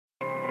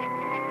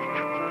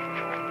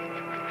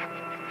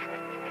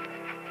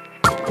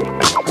Hi,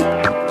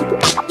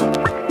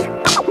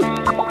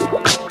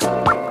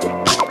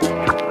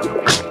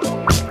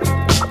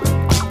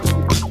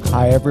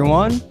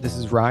 everyone. This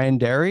is Ryan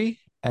Derry,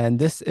 and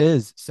this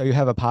is So You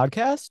Have a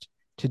Podcast.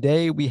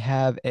 Today, we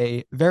have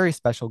a very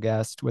special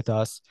guest with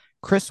us,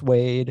 Chris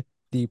Wade,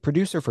 the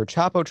producer for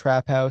Chapo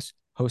Trap House,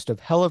 host of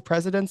Hell of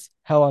Presidents,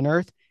 Hell on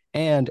Earth,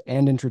 and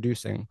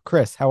Introducing.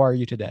 Chris, how are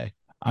you today?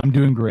 I'm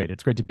doing great.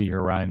 It's great to be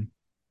here, Ryan.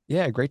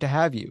 Yeah, great to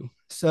have you.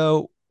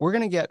 So, we're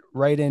going to get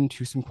right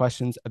into some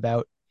questions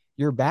about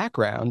your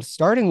background,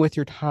 starting with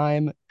your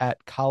time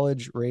at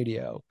college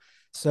radio.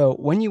 So,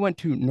 when you went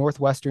to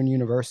Northwestern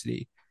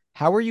University,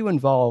 how were you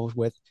involved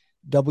with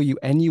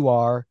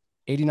WNUR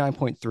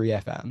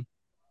 89.3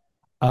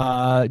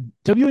 FM?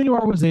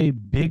 WNUR was a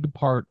big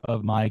part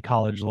of my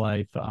college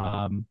life.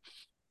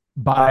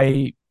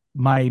 By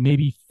my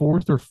maybe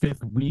fourth or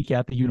fifth week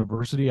at the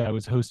university, I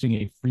was hosting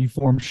a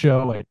freeform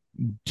show at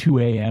 2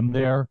 a.m.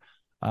 there.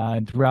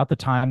 And throughout the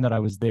time that I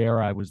was there,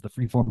 I was the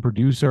freeform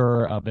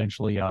producer,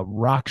 eventually a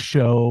rock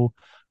show,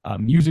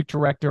 music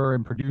director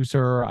and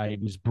producer. I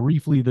was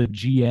briefly the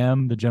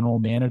GM, the general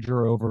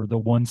manager over the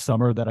one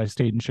summer that I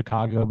stayed in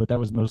Chicago, but that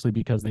was mostly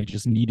because they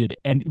just needed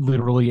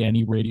literally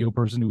any radio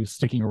person who was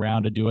sticking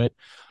around to do it.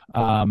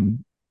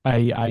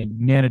 I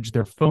managed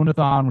their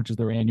phone-a-thon, which is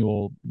their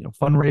annual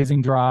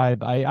fundraising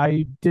drive.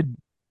 I did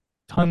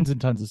tons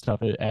and tons of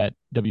stuff at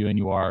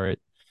WNUR. It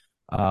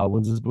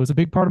was a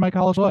big part of my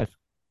college life.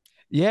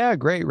 Yeah,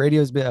 great.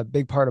 Radio's been a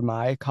big part of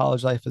my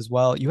college life as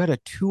well. You had a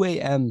 2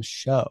 a.m.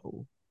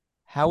 show.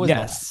 How was that?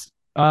 Yes.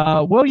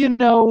 Well,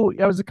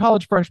 I was a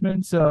college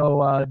freshman,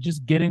 so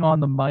just getting on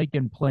the mic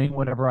and playing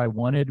whatever I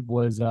wanted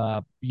was,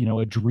 a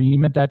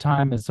dream at that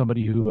time as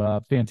somebody who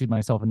fancied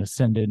myself an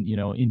ascendant,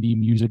 indie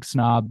music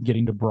snob.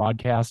 Getting to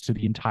broadcast to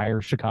the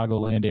entire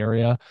Chicagoland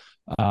area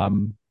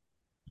um,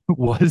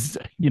 was,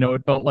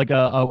 it felt like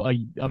a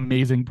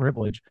amazing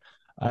privilege.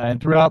 And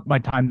throughout my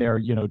time there,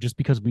 just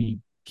because we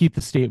kept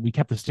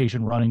the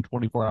station running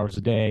 24 hours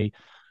a day.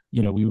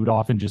 We would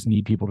often just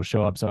need people to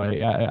show up. So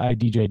I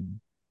DJ'd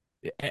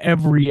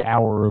every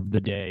hour of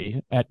the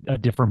day at a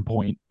different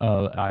point.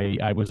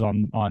 I was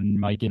on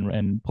mic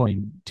and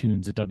playing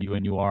tunes at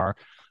WNUR.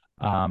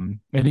 And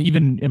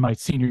even in my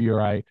senior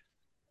year,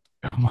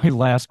 my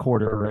last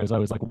quarter, as I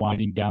was like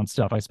winding down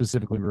stuff, I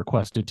specifically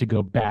requested to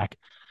go back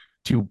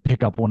to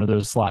pick up one of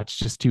those slots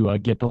just to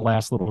get the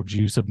last little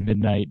juice of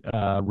midnight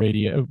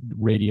radio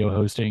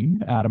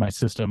hosting out of my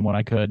system when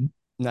I could.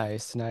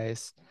 Nice,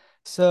 nice.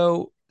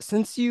 So,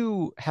 since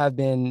you have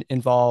been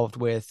involved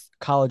with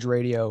college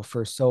radio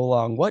for so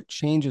long, what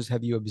changes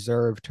have you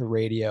observed to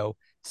radio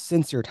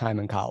since your time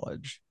in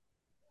college?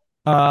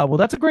 Well,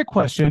 that's a great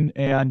question.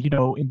 And,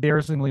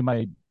 embarrassingly,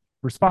 my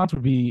response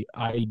would be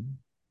I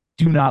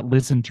do not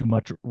listen to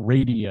much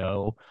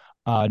radio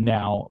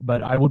now,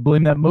 but I would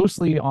blame that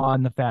mostly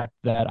on the fact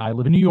that I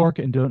live in New York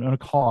and don't own a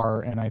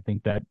car. And I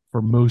think that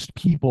for most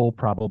people,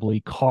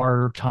 probably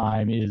car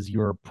time is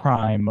your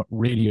prime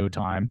radio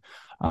time.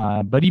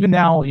 But even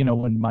now,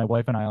 when my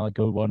wife and I like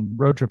go on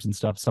road trips and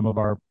stuff, some of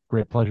our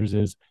great pleasures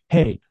is,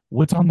 hey,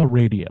 what's on the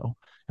radio?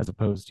 As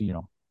opposed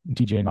to,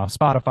 DJing off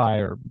Spotify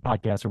or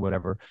podcasts or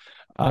whatever.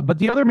 But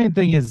the other main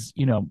thing is,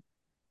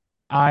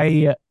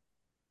 I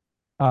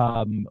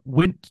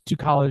went to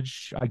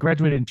college. I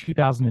graduated in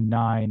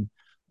 2009,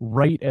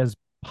 right as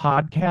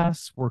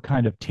podcasts were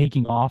kind of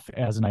taking off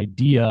as an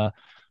idea.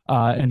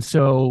 And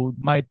so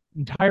my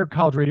entire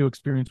college radio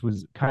experience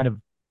was kind of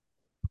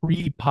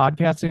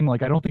pre-podcasting.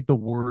 Like, I don't think the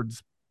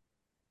words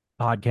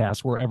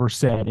podcast were ever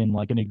said in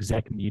like an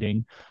exec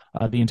meeting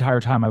the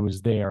entire time I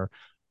was there.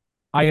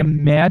 I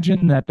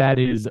imagine that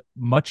is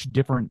much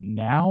different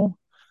now.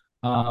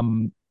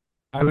 Um,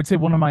 I would say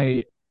one of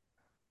my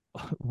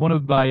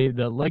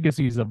the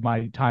legacies of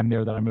my time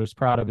there that I'm most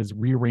proud of is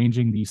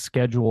rearranging the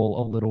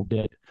schedule a little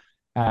bit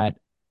at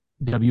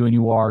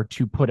WNUR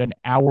to put an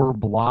hour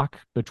block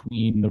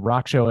between the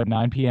rock show at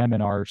 9 p.m.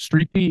 and our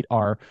street beat,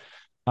 our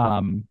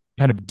kind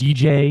of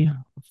DJ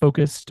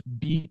focused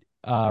beat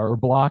or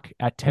block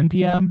at 10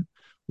 p.m.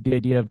 with the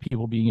idea of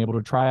people being able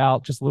to try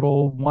out just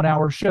little 1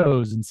 hour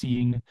shows and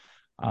seeing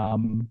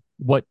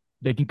what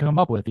they can come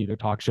up with, either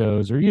talk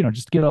shows or,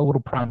 just get a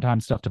little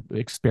primetime stuff to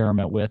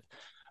experiment with.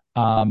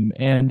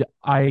 And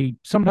I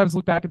sometimes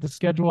look back at the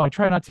schedule. I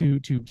try not to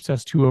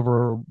obsess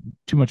too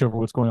much over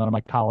what's going on in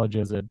my college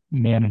as a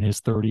man in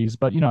his 30s,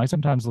 but I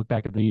sometimes look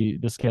back at the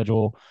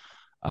schedule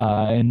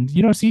and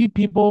see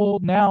people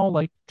now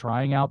like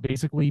trying out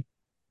basically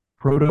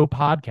proto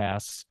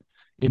podcasts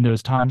in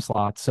those time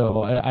slots.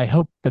 So I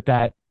hope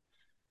that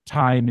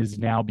time is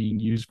now being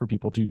used for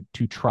people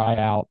to try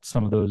out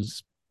some of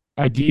those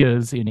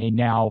ideas in a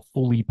now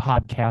fully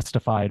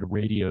podcastified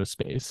radio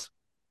space.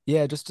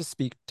 Yeah, just to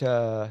speak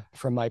to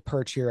from my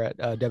perch here at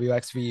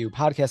WXVU,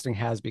 podcasting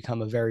has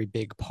become a very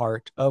big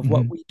part of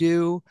what Mm-hmm. we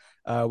do.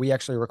 We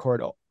actually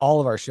record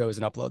all of our shows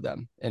and upload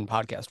them in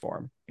podcast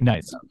form.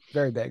 Nice. So,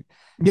 very big.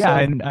 Yeah,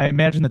 So, and I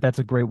imagine that's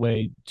a great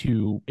way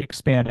to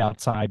expand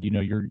outside,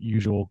 your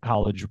usual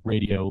college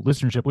radio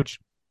listenership, which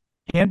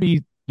can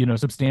be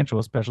substantial,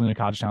 especially in a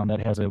college town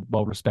that has a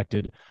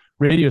well-respected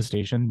radio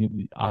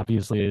station.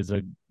 Obviously, is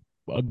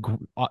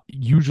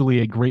usually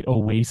a great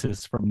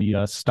oasis from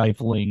the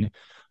stifling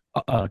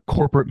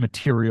corporate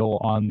material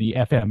on the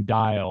FM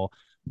dial.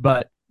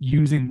 But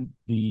using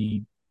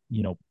the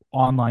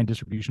online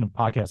distribution of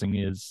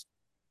podcasting is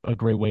a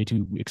great way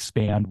to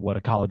expand what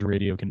a college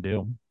radio can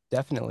do.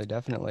 Definitely,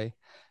 definitely.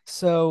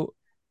 So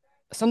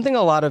something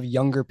a lot of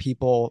younger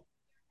people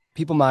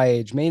my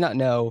age may not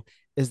know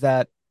is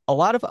that a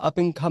lot of up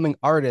and coming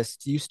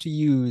artists used to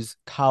use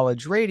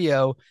college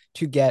radio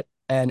to get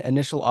an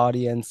initial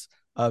audience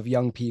of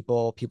young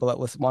people that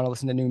want to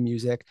listen to new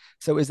music.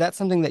 So is that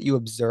something that you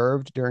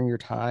observed during your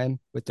time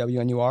with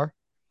WNUR?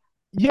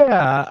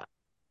 Yeah.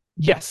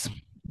 Yes.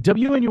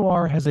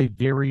 WNUR has a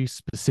very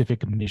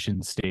specific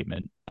mission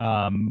statement,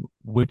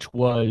 which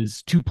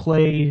was to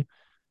play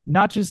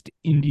not just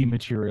indie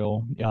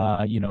material,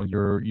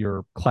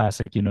 your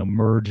classic,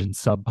 merge and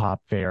sub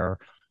pop fare,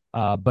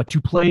 but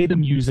to play the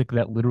music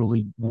that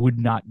literally would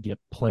not get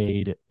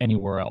played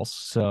anywhere else.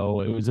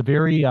 So it was a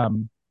very,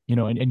 and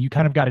you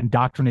kind of got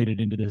indoctrinated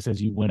into this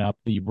as you went up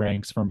the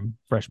ranks from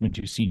freshman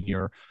to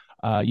senior.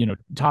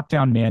 Top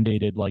down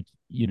mandated, like,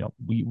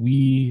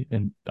 we,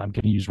 and I'm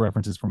going to use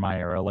references from my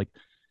era, like,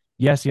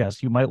 yes,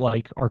 you might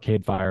like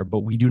Arcade Fire, but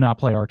we do not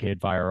play Arcade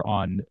Fire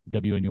on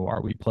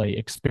WNUR. We play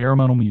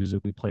experimental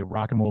music. We play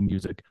rock and roll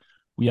music.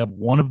 We have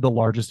one of the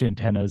largest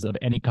antennas of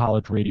any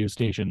college radio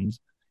stations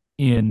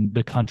in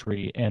the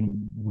country,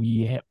 and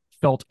we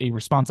felt a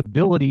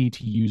responsibility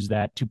to use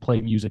that to play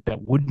music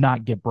that would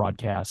not get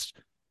broadcast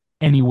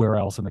anywhere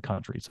else in the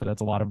country. So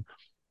that's a lot of,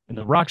 in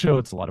the rock show,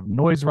 it's a lot of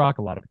noise rock,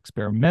 a lot of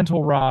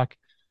experimental rock.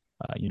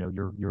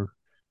 Your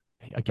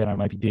again, I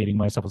might be dating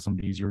myself with some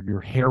of these,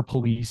 your Hair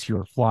Police,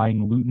 your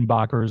Flying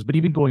Lutenbachers, but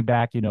even going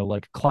back,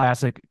 like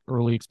classic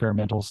early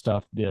experimental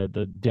stuff,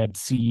 the Dead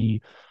Sea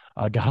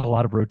got a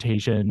lot of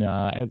rotation,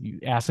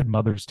 Acid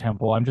Mother's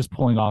Temple. I'm just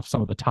pulling off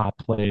some of the top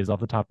plays off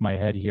the top of my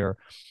head here,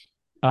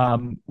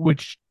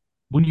 which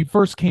when you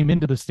first came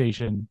into the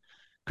station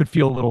could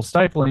feel a little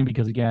stifling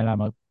because, again,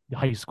 I'm a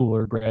high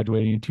schooler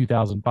graduating in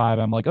 2005.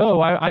 I'm like, oh,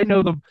 I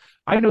know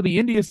the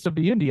indiest of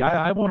the indie.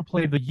 I want to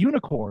play the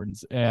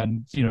unicorns,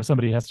 and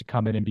somebody has to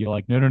come in and be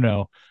like,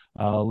 no.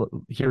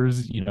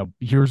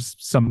 Here's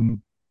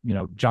some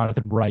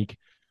Jonathan Reich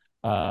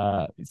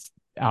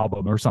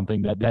album or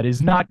something that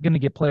is not going to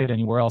get played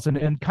anywhere else.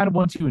 And kind of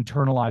once you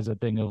internalize a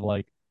thing of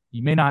like,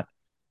 you may not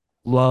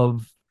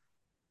love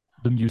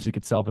the music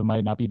itself, it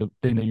might not be the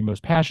thing that you're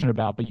most passionate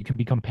about, but you can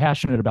become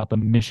passionate about the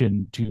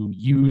mission to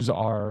use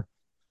our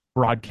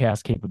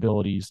broadcast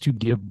capabilities to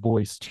give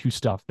voice to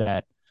stuff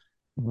that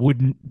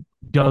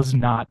does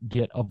not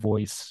get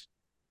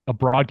a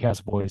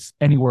broadcast voice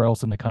anywhere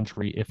else in the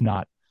country, if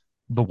not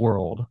the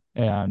world.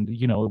 And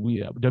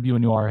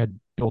WNUR had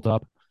built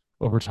up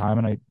over time,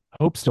 and I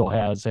hope still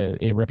has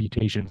a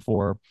reputation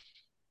for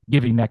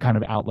giving that kind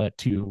of outlet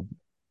to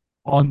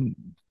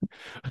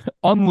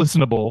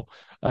unlistenable,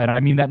 and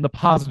I mean that in the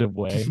positive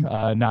way,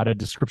 not a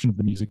description of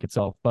the music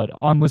itself, but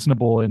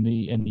unlistenable in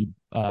the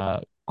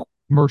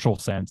commercial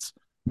sense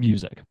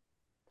music.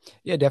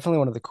 Yeah, definitely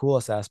one of the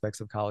coolest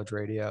aspects of college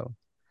radio.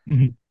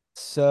 Mm-hmm.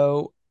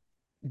 So,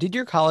 did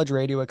your college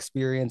radio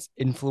experience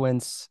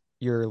influence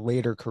your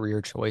later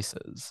career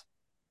choices?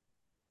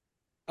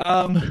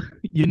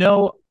 You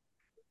know,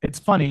 it's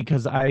funny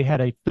because I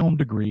had a film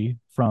degree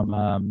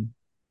from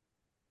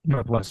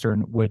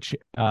Northwestern, which,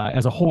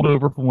 as a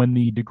holdover from when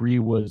the degree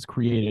was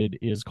created,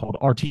 is called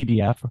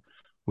RTDF,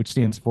 which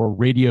stands for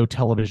Radio,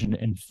 Television,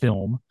 and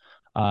Film.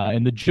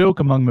 And the joke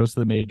among most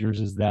of the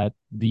majors is that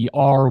the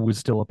R was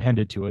still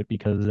appended to it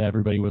because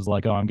everybody was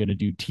like, oh, I'm going to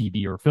do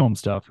TV or film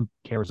stuff. Who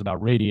cares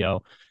about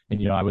radio?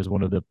 And, I was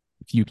one of the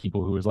few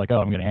people who was like, oh,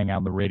 I'm going to hang out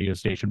in the radio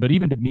station. But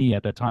even to me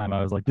at that time,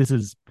 I was like, this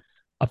is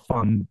a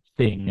fun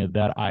thing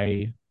that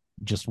I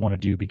just want to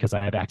do because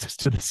I have access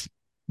to this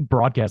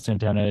broadcast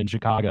antenna in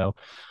Chicago.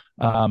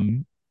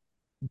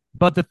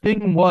 But the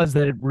thing was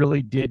that it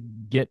really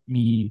did get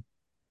me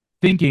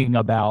thinking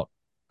about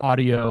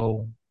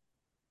audio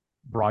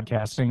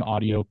broadcasting,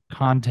 audio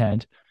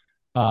content,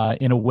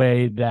 in a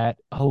way that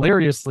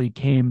hilariously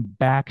came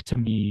back to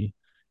me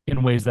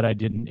in ways that I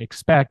didn't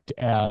expect.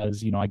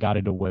 As I got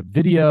into web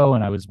video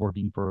and I was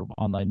working for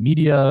online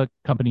media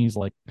companies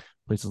like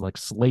places like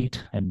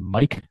Slate and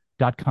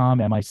Mic.com,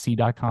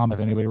 MIC.com, if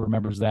anybody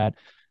remembers that,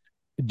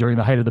 during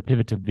the height of the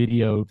pivot to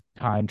video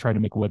time, trying to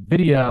make web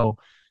video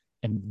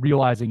and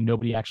realizing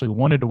nobody actually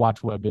wanted to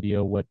watch web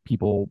video. What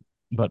people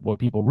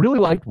really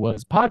liked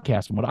was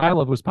podcast, and what I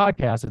loved was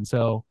podcast. And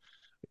so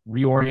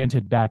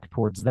reoriented back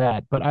towards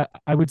that. But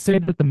I would say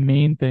that the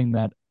main thing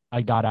that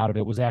I got out of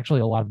it was actually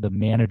a lot of the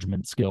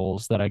management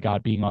skills that I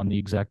got being on the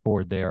exec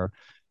board there.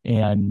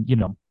 And,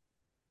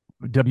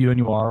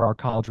 WNUR, our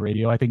college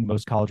radio, I think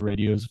most college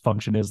radios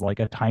function as like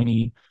a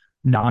tiny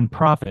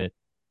nonprofit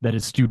that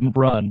is student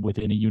run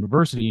within a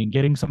university, and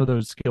getting some of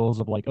those skills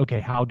of like, okay,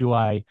 how do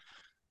I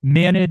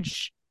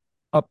manage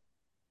a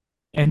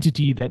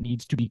entity that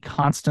needs to be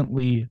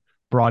constantly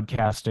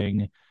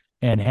broadcasting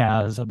and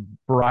has a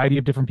variety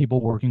of different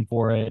people working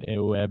for it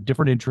who have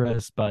different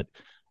interests, but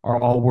are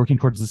all working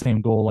towards the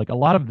same goal. Like a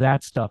lot of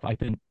that stuff, I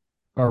think,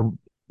 are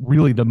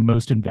really the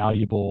most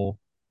invaluable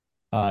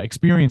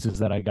experiences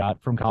that I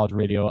got from college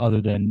radio,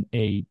 other than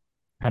a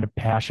kind of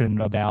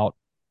passion about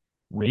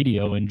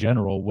radio in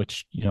general,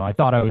 which, I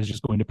thought I was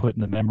just going to put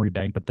in the memory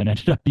bank, but then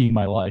ended up being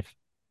my life.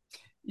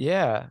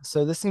 Yeah,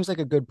 so this seems like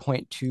a good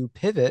point to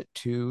pivot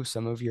to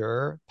some of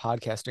your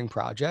podcasting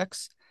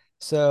projects.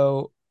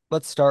 So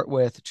let's start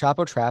with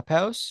Chapo Trap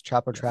House.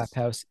 Chapo Trap Yes.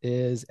 House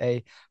is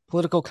a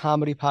political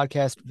comedy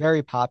podcast,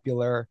 very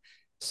popular.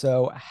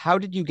 So how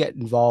did you get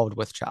involved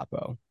with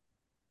Chapo?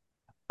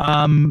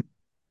 Um,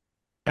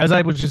 as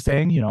I was just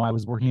saying, I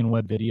was working in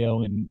web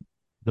video, and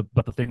the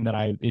thing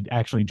that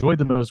actually enjoyed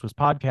the most was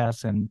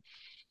podcasts. And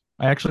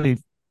I actually,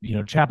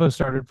 Chapo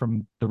started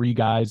from three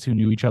guys who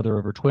knew each other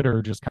over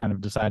Twitter, just kind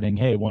of deciding,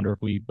 hey, I wonder if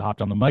we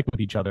hopped on the mic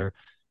with each other.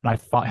 And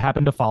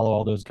happened to follow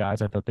all those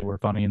guys. I thought they were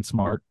funny and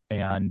smart.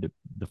 And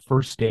the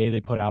first day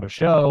they put out a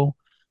show,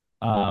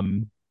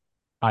 um,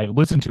 I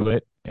listened to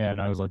it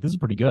and I was like, this is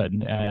pretty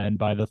good. And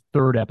by the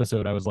third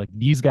episode, I was like,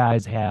 these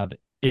guys have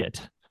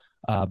it.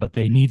 But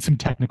they need some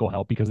technical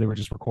help because they were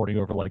just recording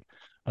over like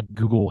a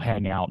Google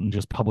Hangout and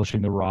just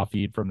publishing the raw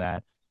feed from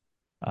that.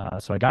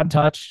 So I got in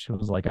touch. It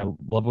was like, I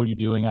love what you're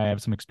doing. I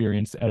have some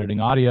experience editing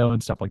audio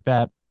and stuff like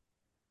that.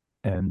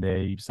 And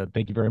they said,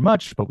 thank you very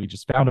much. But we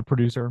just found a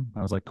producer.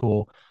 I was like,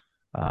 cool.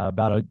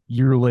 About a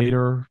year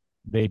later,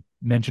 they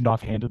mentioned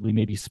offhandedly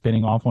maybe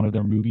spinning off one of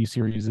their movie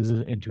series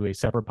into a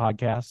separate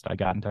podcast. I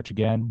got in touch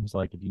again. Was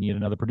like, if you need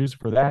another producer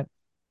for that,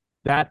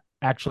 that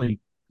actually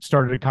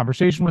started a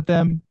conversation with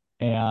them,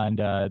 and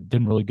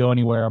didn't really go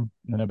anywhere. And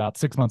then about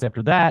 6 months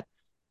after that,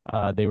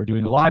 they were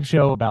doing a live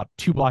show about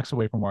 2 blocks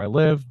away from where I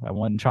live. I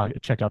went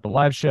and checked out the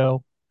live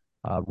show,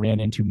 ran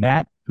into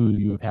Matt, who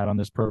you have had on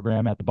this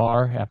program, at the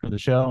bar after the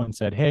show, and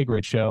said, hey,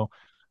 great show.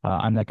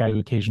 I'm that guy who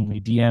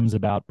occasionally DMs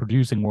about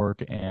producing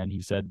work. And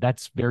he said,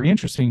 that's very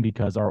interesting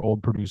because our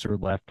old producer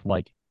left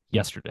like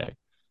yesterday.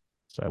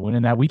 So I went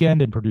in that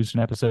weekend and produced an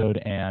episode,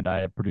 and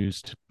I have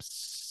produced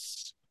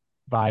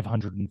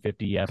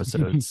 550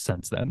 episodes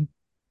since then.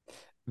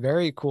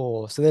 Very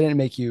cool. So they didn't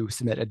make you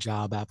submit a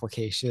job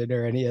application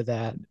or any of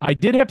that. I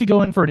did have to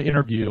go in for an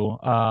interview,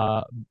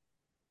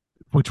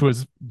 which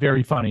was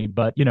very funny.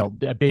 But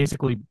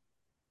basically,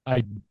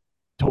 I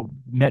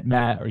met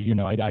Matt, or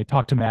I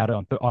talked to Matt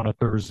on a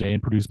Thursday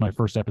and produced my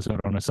first episode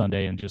on a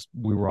Sunday, and just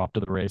we were off to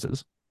the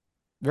races.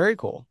 Very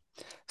cool.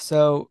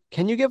 So,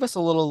 can you give us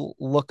a little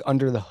look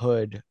under the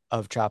hood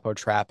of Chapo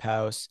Trap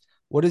House?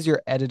 What is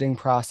your editing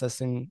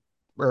processing,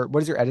 or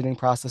what is your editing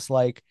process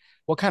like?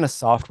 What kind of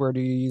software do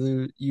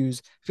you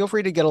use? Feel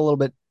free to get a little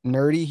bit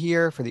nerdy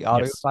here for the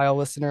Yes. audiophile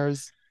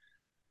listeners.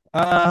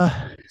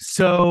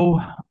 So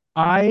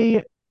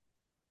I,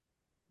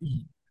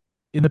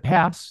 in the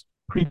past,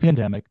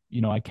 pre-pandemic,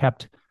 I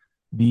kept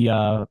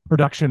the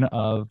production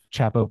of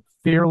Chapo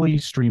fairly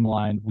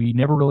streamlined. We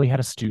never really had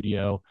a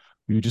studio.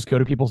 We would just go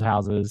to people's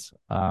houses.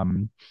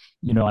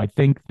 I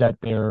think that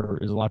there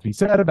is a lot to be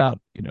said about,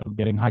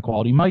 getting high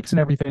quality mics and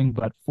everything.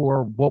 But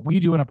for what we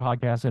do in a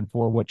podcast and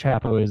for what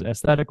Chapo is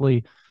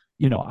aesthetically,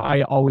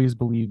 I always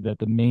believe that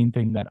the main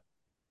thing that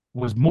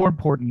was more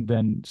important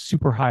than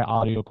super high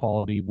audio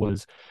quality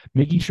was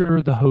making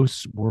sure the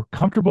hosts were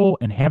comfortable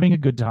and having a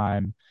good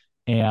time,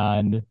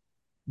 and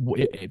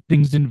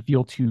things didn't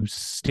feel too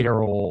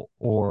sterile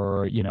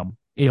or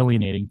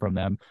alienating from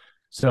them.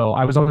 So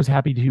I was always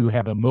happy to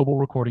have a mobile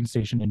recording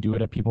station and do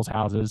it at people's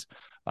houses.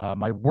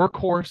 My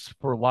workhorse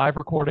for live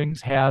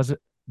recordings has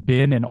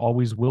been and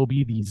always will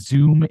be the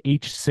Zoom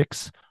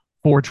H6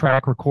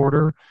 4-track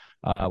recorder,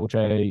 which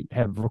I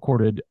have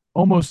recorded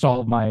almost all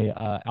of my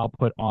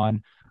output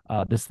on.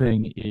 This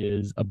thing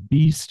is a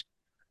beast.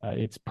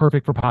 It's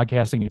perfect for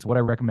podcasting. It's what I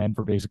recommend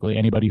for basically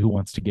anybody who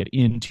wants to get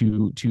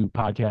into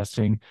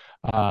podcasting.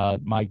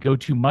 My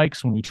go-to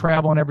mics when we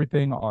travel and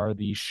everything are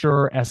the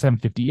Shure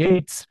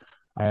SM58s.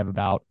 I have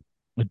about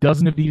a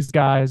dozen of these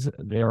guys.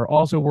 They are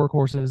also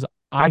workhorses.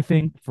 I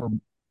think for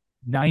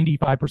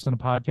 95% of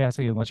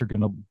podcasting, unless you're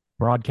going to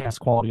broadcast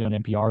quality on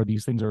NPR,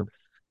 these things are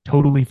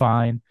totally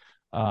fine.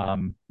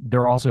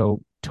 They're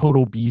also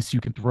total beasts.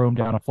 You can throw them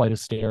down a flight of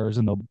stairs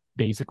and they'll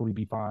basically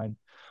be fine.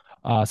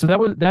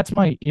 So that's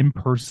my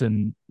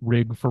in-person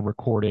rig for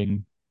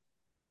recording.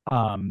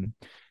 Um,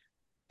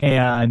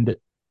 and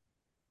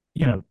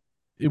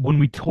when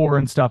we tour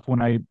and stuff,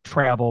 when I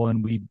travel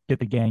and we get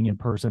the gang in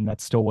person,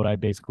 that's still what I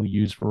basically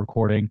use for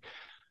recording.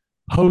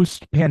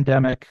 Post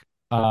pandemic,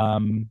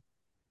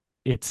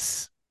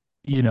 it's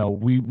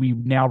we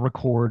now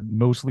record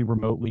mostly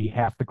remotely.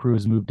 Half the crew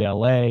has moved to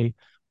LA.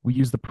 We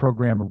use the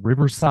program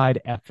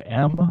Riverside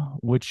FM,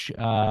 which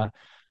I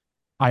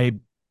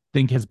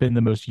think has been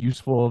the most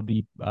useful of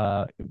the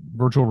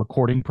virtual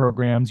recording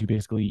programs. You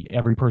basically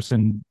every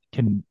person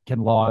can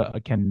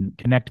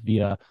connect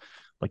via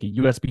like a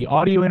USB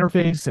audio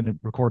interface, and it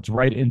records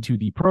right into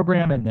the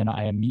program, and then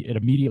it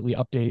immediately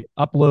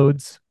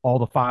uploads all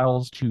the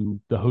files to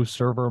the host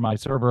server, my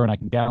server, and I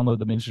can download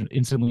them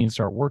instantly and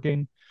start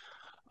working.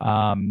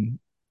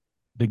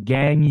 The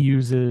gang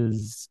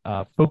uses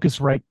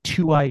Focusrite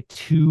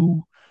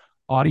 2i2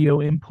 audio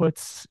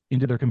inputs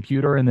into their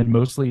computer, and then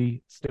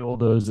mostly still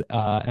those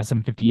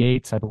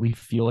SM58s. I believe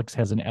Felix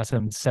has an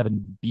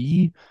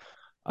SM7B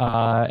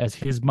as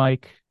his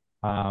mic.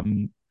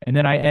 And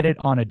then I edit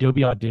on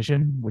Adobe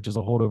Audition, which is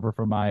a holdover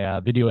from my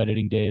video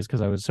editing days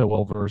because I was so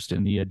well versed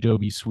in the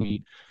Adobe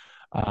suite.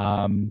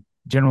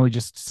 Generally,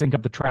 just sync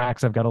up the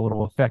tracks. I've got a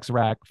little effects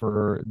rack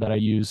for that I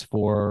use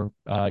for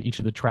each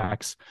of the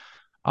tracks.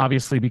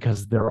 Obviously,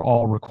 because they're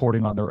all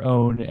recording on their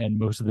own, and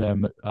most of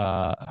them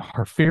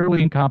are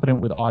fairly incompetent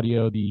with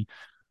audio. The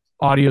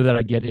audio that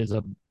I get is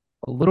a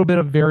little bit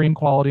of varying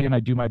quality, and I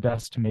do my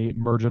best to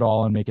merge it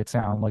all and make it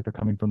sound like they're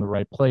coming from the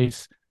right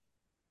place.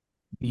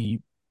 The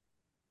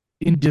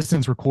in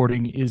distance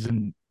recording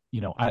isn't,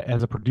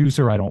 as a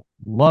producer, I don't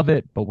love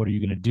it, but what are you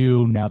going to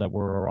do now that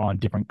we're on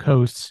different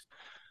coasts?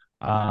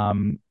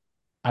 I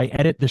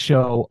edit the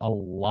show a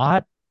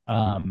lot,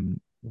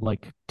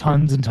 like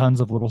tons and tons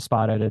of little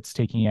spot edits,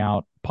 taking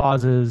out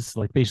pauses,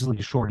 like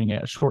basically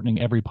shortening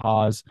every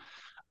pause,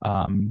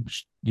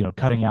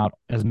 cutting out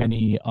as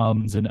many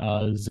ums and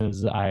uhs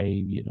as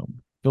I,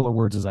 filler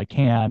words as I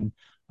can,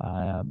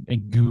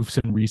 and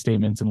goofs and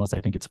restatements unless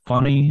I think it's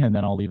funny, and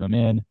then I'll leave them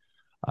in.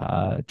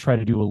 Try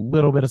to do a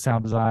little bit of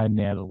sound design,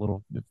 add a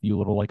few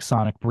little like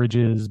sonic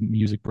bridges,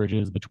 music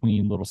bridges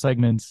between little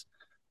segments,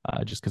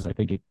 just because I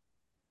think it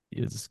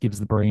gives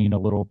the brain a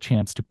little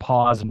chance to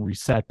pause and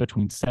reset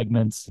between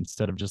segments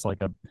instead of just like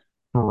a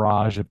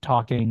barrage of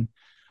talking.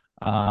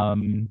 Yeah,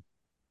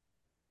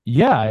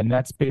 and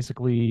that's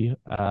basically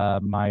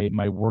my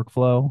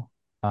workflow.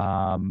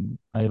 I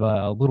have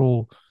a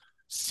little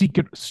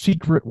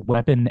secret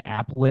weapon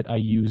applet I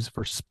use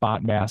for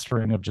spot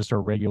mastering of just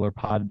our regular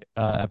pod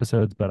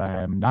episodes, but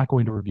I am not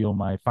going to reveal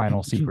my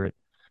final secret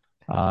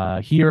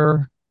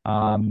here.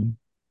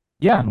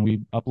 Yeah, and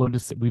we've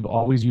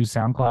always used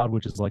SoundCloud,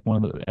 which is like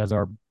as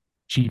our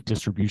chief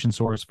distribution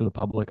source for the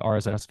public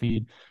RSS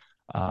feed.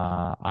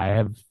 I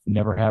have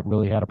never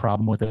really had a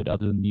problem with it,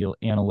 other than the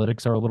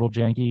analytics are a little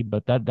janky,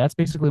 but that's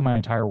basically my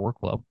entire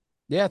workflow.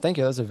 Yeah, thank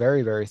you. That's a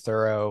very, very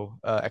thorough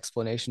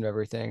explanation of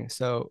everything.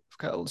 So,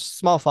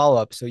 small follow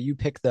up. So, you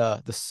pick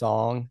the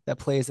song that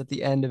plays at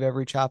the end of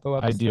every Chapo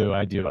episode.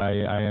 I do.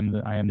 I am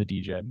the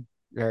DJ.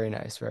 Very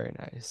nice, very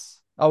nice.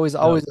 Always,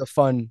 Though, always a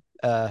fun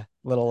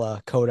little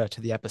coda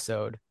to the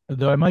episode.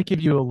 though I might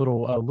give you a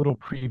little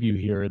preview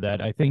here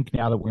that I think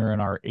now that we're in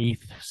our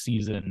 8th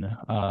season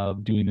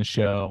of doing the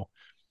show,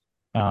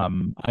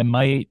 I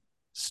might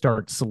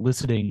start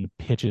soliciting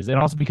pitches, and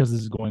also because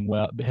this is going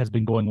well, has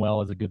been going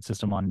well as a good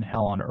system on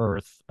Hell on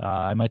Earth.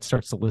 I might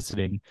start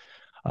soliciting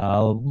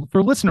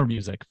for listener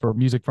music, for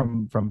music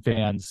from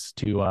fans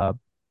to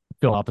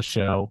fill out the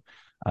show,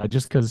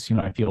 just because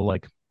I feel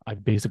like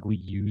I've basically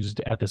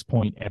used at this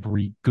point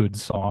every good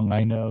song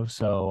I know.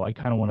 So I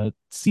kind of want to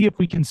see if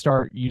we can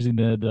start using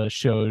the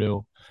show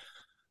to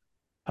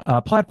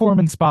platform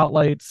and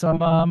spotlight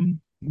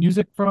some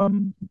music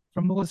from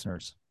the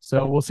listeners.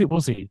 So we'll see.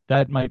 We'll see.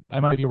 I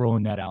might be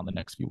rolling that out in the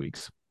next few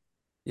weeks.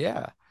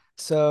 Yeah.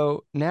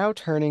 So now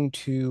turning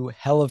to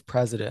Hell of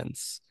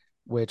Presidents,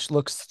 which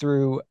looks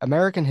through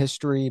American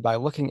history by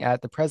looking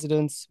at the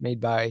presidents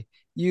made by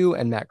you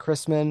and Matt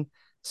Christman.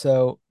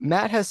 So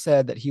Matt has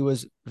said that he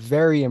was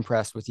very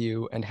impressed with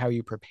you and how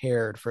you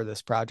prepared for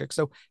this project.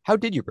 So how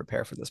did you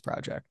prepare for this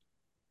project?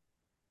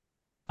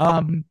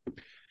 Um,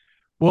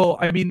 well,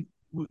 I mean,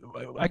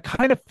 I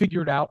kind of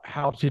figured out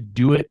how to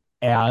do it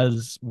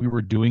as we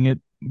were doing it.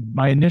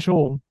 My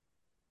initial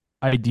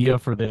idea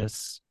for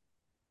this,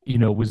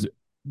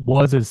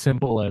 was as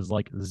simple as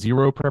like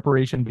zero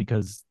preparation,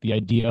 because the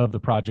idea of the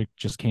project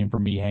just came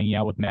from me hanging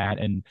out with Matt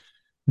and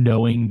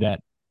knowing that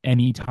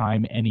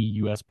anytime any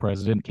US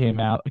president came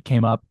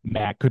up,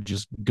 Matt could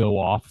just go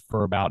off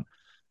for about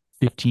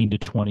 15 to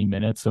 20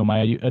 minutes. So my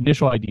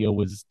initial idea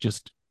was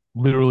just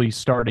literally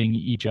starting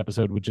each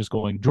episode with just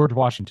going, George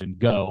Washington,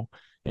 go,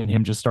 and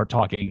him just start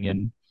talking,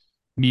 and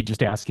me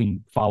just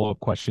asking follow-up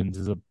questions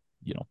as a,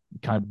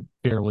 kind of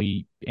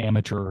fairly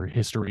amateur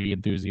history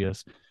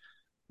enthusiast.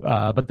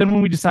 But then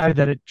when we decided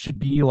that it should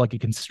be like a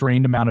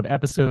constrained amount of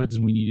episodes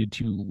and we needed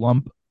to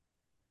lump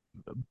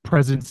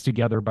presidents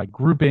together by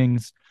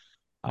groupings,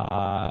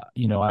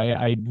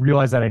 I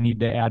realized that I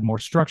needed to add more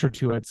structure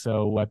to it.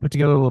 So I put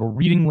together a little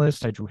reading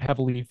list. I drew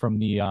heavily from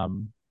the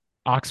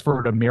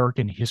Oxford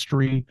American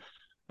History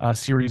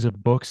series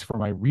of books for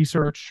my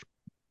research.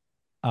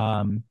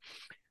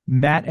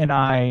 Matt and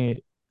I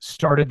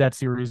started that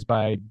series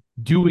by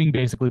doing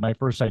basically my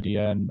first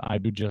idea, and I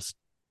would just,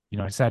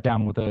 I sat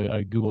down with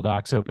a Google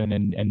Docs open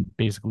and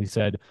basically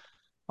said,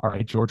 all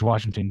right, George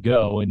Washington,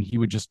 go. And he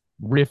would just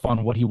riff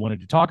on what he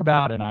wanted to talk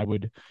about, and I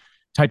would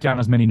type down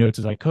as many notes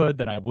as I could.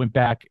 Then I went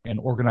back and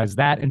organized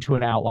that into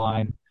an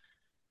outline.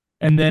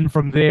 And then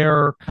from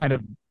there, kind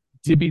of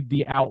divvied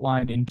the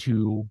outline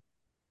into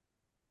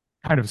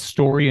kind of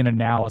story and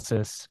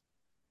analysis,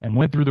 and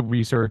went through the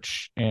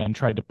research and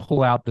tried to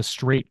pull out the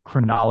straight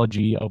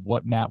chronology of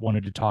what Matt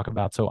wanted to talk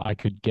about so I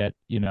could get,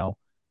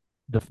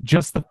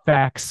 just the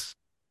facts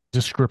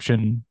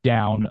description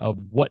down of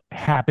what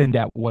happened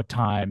at what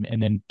time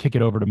and then kick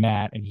it over to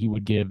Matt and he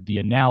would give the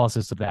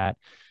analysis of that.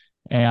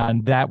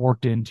 And that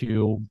worked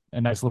into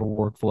a nice little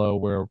workflow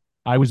where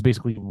I was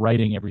basically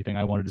writing everything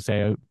I wanted to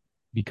say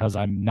because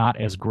I'm not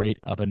as great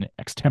of an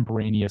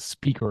extemporaneous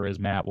speaker as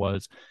Matt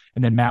was.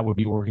 And then Matt would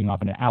be working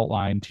off an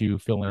outline to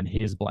fill in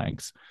his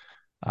blanks.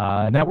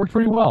 And that worked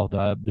pretty well.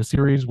 The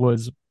series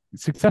was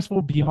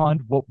successful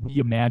beyond what we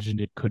imagined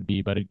it could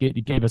be, but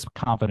it gave us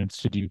confidence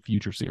to do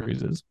future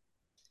series.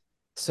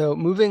 So,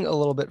 moving a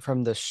little bit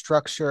from the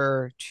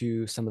structure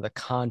to some of the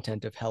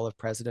content of Hell of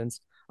Presidents,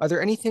 are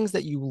there any things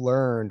that you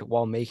learned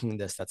while making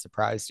this that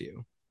surprised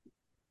you?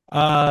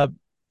 Uh,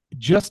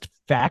 just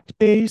fact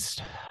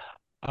based.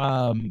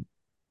 Um,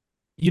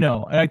 and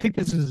I think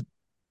this is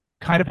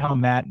kind of how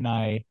Matt and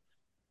I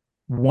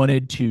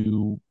wanted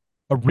to.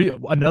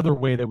 Another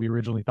way that we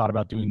originally thought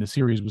about doing the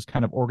series was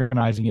kind of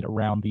organizing it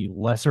around the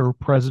lesser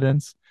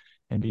presidents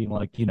and being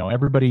like,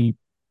 everybody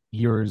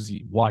here's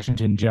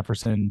Washington,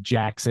 Jefferson,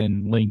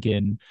 Jackson,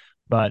 Lincoln,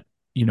 but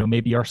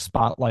maybe our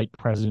spotlight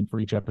president for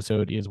each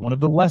episode is one of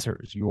the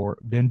lessers, your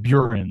Van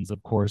Buren's,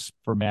 of course,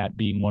 for Matt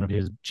being one of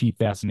his chief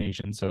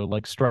fascinations. So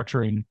like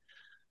structuring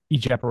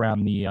each ep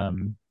around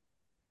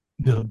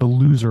the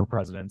loser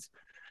presidents.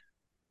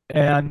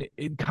 And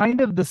it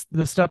kind of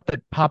the stuff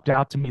that popped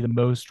out to me the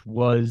most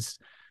was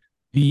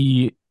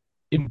the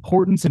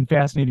importance and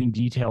fascinating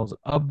details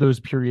of those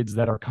periods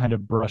that are kind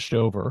of brushed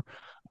over.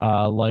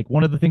 Like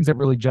one of the things that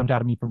really jumped out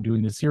at me from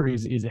doing this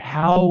series is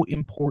how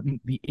important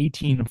the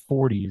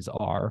 1840s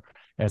are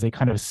as a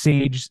kind of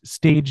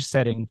stage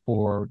setting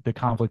for the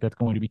conflict that's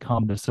going to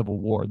become the Civil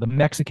War, the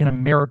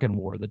Mexican-American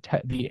War,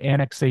 the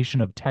annexation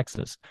of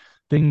Texas,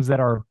 things that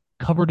are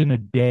covered in a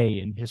day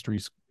in history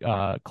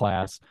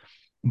class,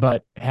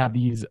 but have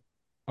these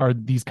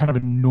kind of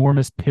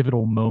enormous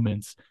pivotal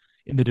moments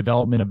in the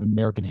development of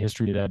American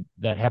history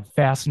that have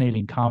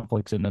fascinating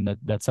conflicts in them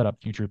that set up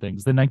future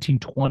things. The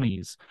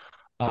 1920s,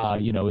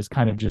 is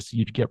kind of just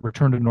you get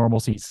return to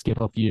normalcy,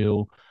 skip a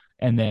few,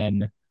 and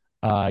then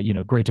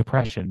Great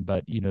Depression.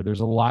 But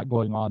there's a lot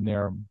going on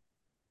there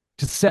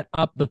to set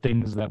up the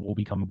things that will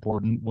become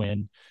important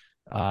when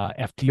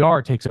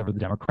FDR takes over the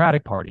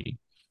Democratic Party.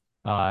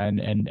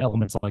 And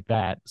elements like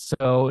that.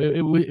 So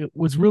it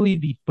was really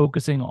the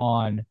focusing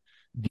on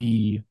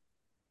the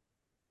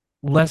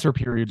lesser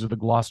periods or the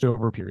glossed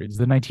over periods,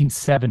 the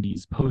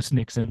 1970s, post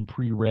Nixon,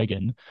 pre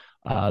Reagan,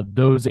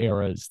 those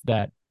eras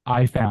that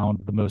I found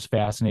the most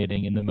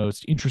fascinating and the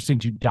most interesting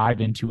to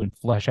dive into and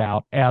flesh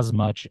out as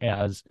much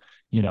as,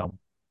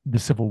 the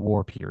Civil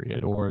War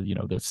period or,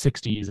 the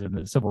 60s and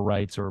the civil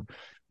rights or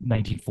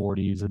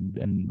 1940s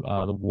and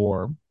the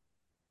war.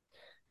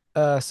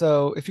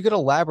 So, if you could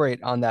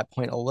elaborate on that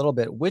point a little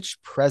bit, which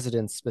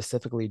presidents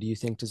specifically do you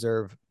think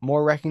deserve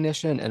more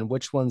recognition, and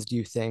which ones do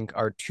you think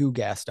are too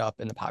gassed up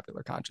in the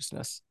popular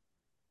consciousness?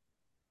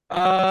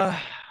 Uh,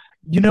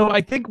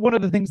 I think one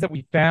of the things that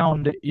we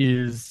found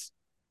is,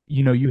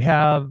 you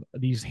have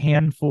these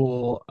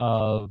handful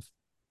of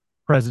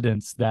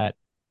presidents that,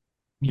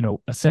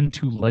 ascend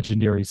to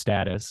legendary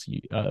status.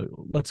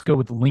 Let's go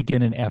with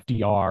Lincoln and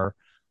FDR.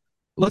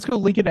 Let's go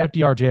Lincoln,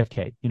 FDR,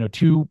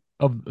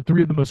 JFK.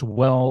 Three of the most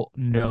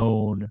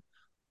well-known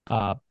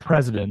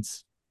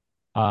presidents,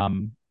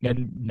 and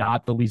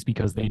not the least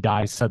because they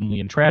die suddenly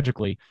and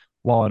tragically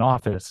while in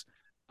office.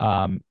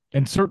 And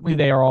certainly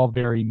they are all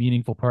very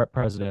meaningful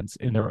presidents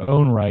in their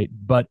own right.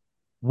 But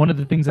one of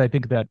the things I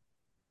think that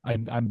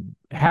I'm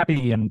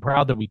happy and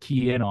proud that we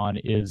key in on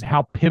is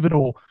how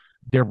pivotal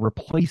their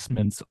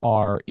replacements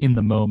are in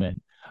the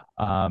moment.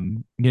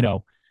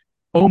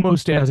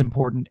 Almost as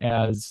important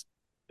as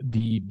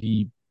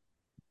the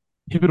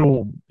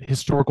pivotal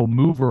historical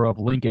mover of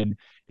Lincoln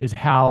is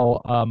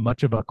how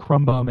much of a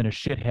crumb bum and a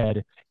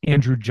shithead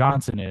Andrew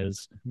Johnson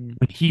is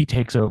when he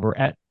takes over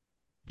at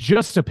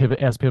just a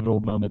pivotal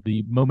moment,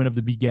 the moment of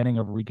the beginning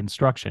of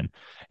Reconstruction.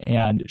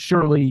 And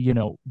surely,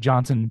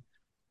 Johnson,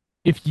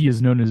 if he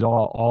is known as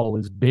all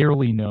is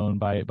barely known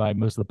by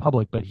most of the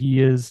public, but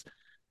he is,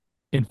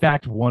 in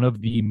fact, one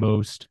of the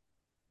most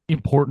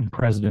important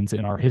presidents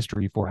in our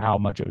history for how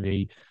much of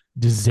a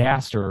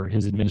disaster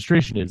his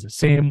administration is.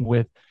 Same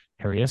with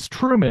Harry S.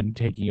 Truman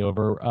taking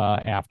over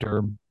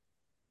after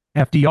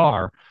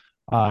FDR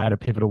at a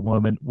pivotal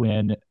moment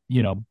when,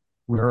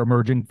 we're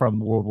emerging from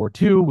World War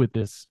II with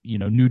this,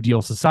 New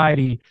Deal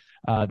society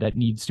that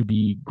needs to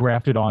be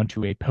grafted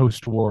onto a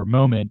post-war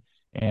moment.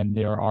 And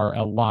there are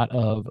a lot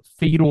of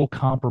fatal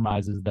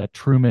compromises that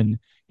Truman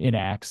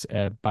enacts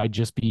by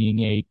just being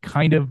a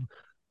kind of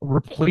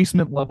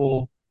replacement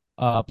level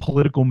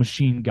political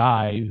machine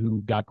guy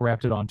who got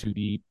grafted onto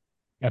the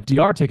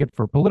FDR ticket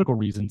for political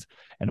reasons.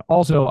 And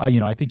also,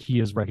 I think he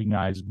is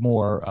recognized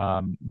more.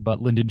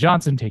 But Lyndon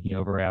Johnson taking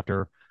over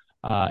after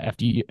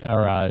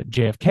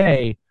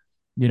JFK,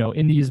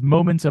 in these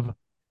moments of,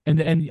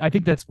 and I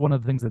think that's one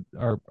of the things that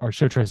our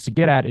show tries to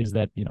get at is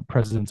that,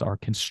 presidents are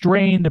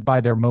constrained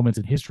by their moments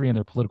in history and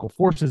their political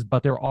forces,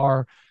 but there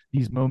are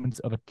these moments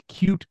of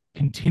acute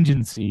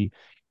contingency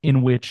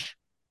in which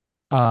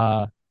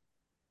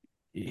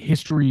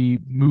history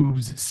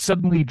moves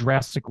suddenly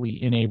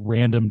drastically in a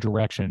random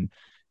direction.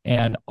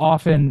 And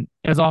often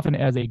as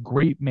a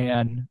great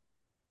man,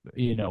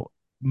 you know,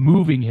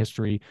 moving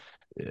history,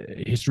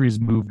 history is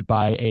moved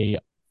by a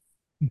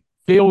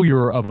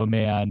failure of a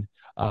man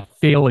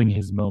failing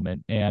his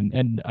moment.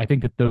 And I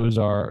think that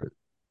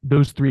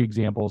those three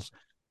examples,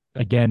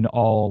 again,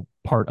 all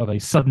part of a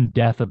sudden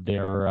death of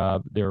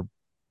their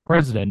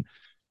president,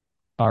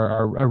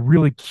 are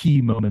really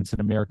key moments in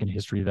American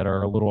history that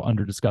are a little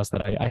under discussed.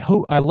 That I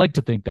hope I like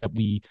to think that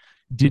we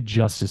did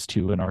justice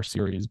to in our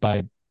series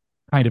by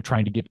kind of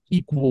trying to give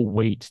equal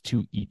weight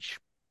to each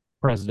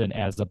president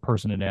as a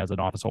person and as an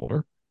office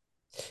holder.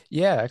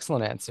 Yeah,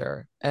 excellent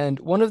answer. And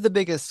one of the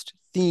biggest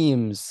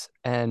themes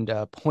and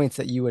points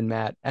that you and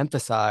Matt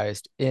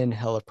emphasized in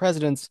Hell of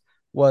Presidents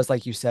was,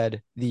 like you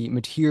said, the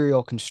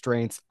material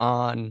constraints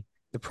on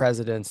the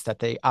presidents that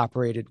they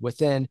operated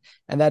within.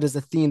 And that is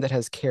a theme that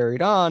has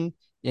carried on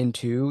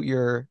into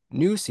your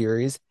new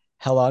series,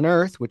 Hell on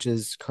Earth, which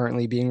is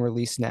currently being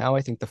released now.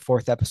 I think the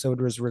fourth episode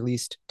was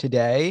released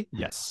today.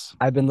 Yes.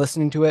 I've been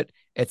listening to it.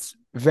 It's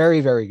very,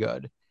 very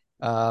good.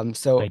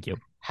 So Thank you.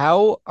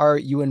 how are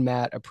you and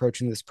Matt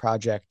approaching this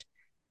project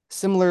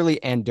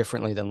similarly and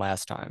differently than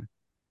last time?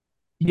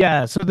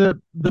 Yeah, so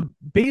the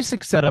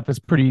basic setup is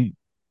pretty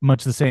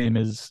much the same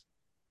as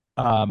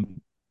um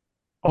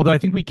although I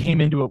think we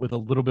came into it with a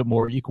little bit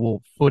more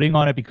equal footing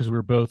on it because we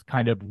were both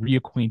kind of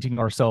reacquainting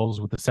ourselves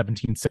with the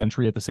 17th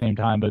century at the same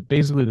time. But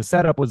basically, the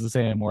setup was the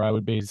same, where I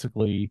would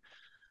basically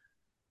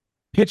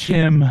pitch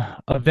him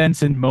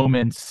events and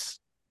moments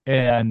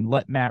and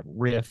let Matt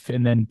riff,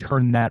 and then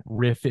turn that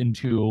riff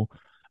into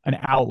an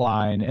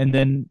outline. And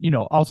then,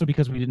 also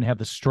because we didn't have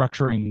the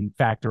structuring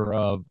factor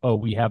of, oh,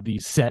 we have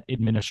these set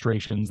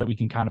administrations that we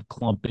can kind of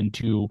clump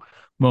into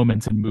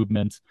moments and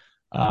movements.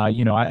 I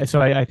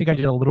think I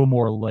did a little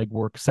more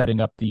legwork setting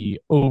up the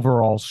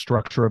overall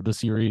structure of the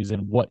series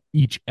and what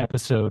each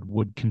episode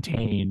would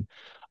contain.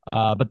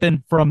 But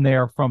then from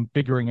there, from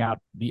figuring out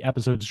the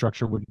episode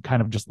structure, would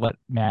kind of just let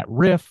Matt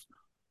riff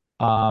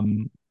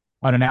on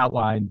an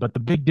outline. But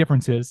the big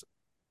difference is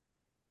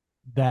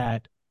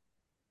that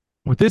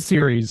with this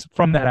series,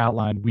 from that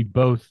outline, we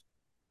both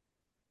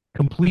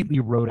completely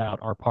wrote out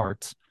our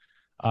parts.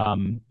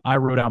 I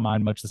wrote out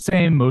mine much the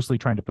same, mostly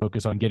trying to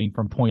focus on getting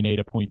from point A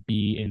to point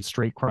B in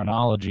straight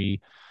chronology,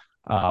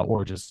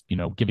 or just,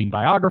 giving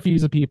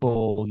biographies of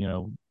people,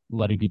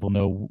 letting people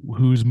know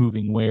who's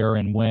moving where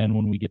and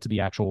when we get to the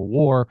actual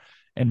war.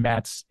 And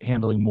Matt's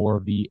handling more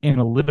of the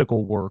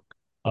analytical work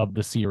of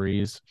the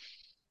series.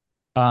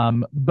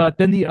 But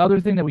then the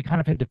other thing that we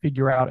kind of had to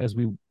figure out as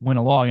we went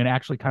along and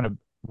actually kind of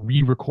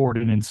re-record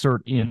and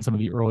insert in some of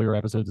the earlier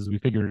episodes as we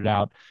figured it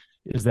out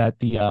is that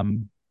the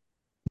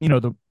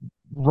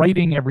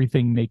writing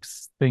everything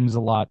makes things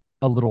a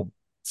little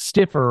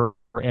stiffer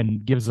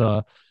and gives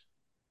a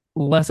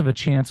less of a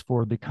chance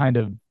for the kind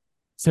of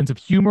sense of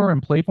humor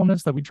and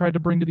playfulness that we tried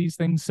to bring to these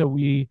things. So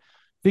we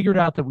figured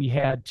out that we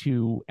had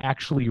to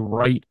actually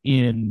write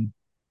in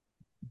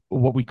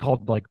what we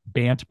called like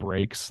bant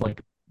breaks,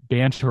 like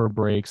banter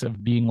breaks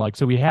of being like,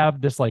 so we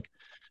have this like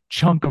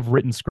chunk of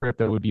written script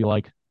that would be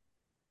like,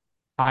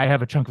 I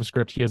have a chunk of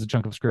script, he has a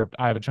chunk of script,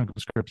 I have a chunk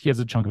of script, he has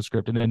a chunk of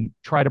script, and then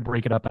try to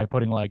break it up by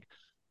putting like,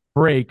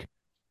 break,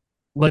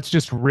 let's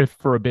just riff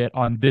for a bit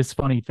on this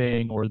funny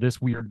thing or this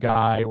weird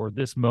guy or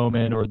this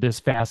moment or this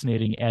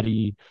fascinating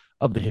eddy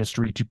of the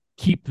history to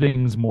keep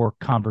things more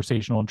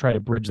conversational and try to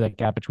bridge that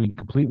gap between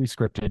completely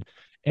scripted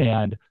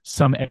and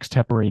some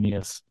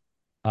extemporaneous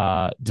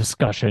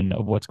discussion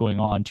of what's going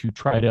on to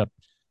try to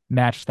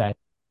match that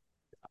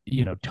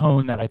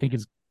tone that I think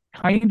is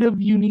kind of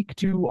unique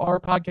to our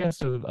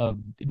podcast of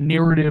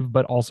narrative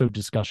but also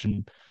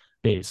discussion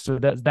based. So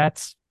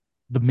that's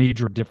the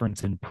major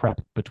difference in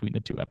prep between the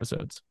two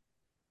episodes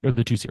or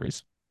the two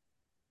series.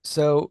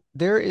 So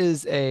there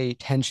is a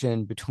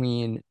tension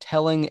between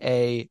telling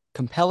a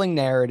compelling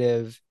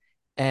narrative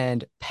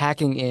and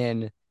packing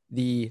in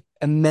the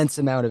immense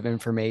amount of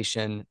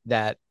information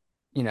that,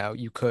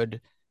 you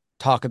could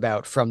talk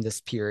about from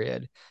this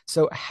period.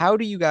 So how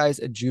do you guys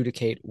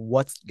adjudicate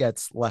what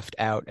gets left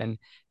out and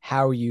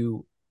how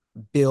you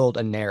build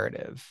a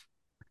narrative?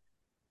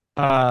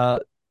 Uh,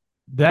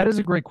 that is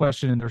a great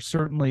question, and there's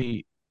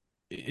certainly,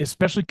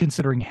 especially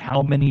considering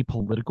how many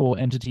political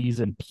entities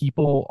and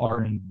people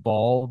are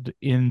involved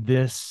in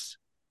this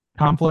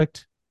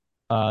conflict,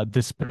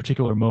 this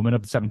particular moment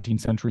of the 17th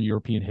century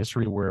European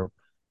history, where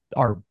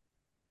our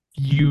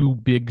few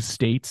big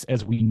states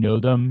as we know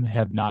them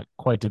have not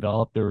quite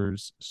developed.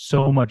 There's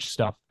so much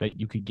stuff that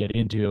you could get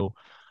into.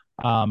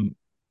 Um,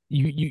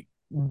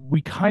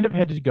 we kind of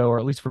had to go, or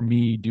at least for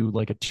me, do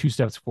like a two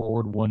steps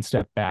forward, one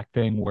step back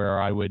thing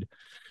where I would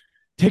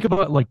do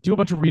a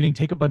bunch of reading,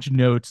 take a bunch of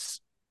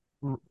notes,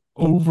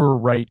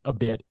 overwrite a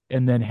bit,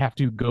 and then have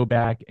to go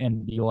back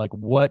and be like,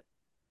 what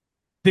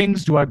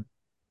things do I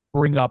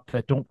bring up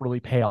that don't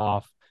really pay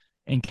off?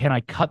 And can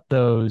I cut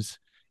those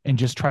and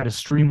just try to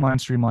streamline,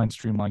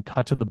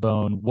 cut to the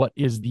bone? What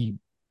is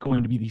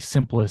going to be the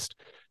simplest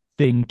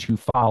thing to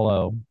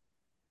follow?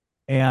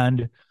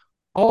 And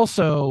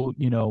Also,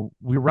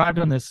 we arrived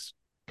on this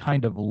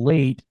kind of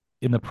late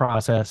in the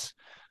process,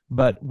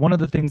 but one of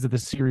the things that the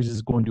series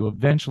is going to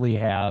eventually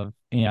have,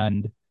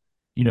 and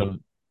you know,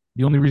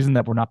 the only reason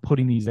that we're not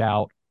putting these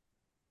out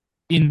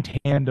in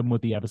tandem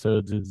with the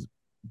episodes is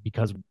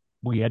because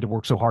we had to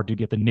work so hard to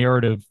get the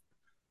narrative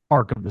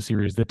arc of the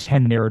series, the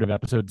 10 narrative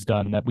episodes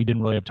done, that we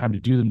didn't really have time to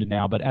do them to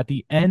now. But at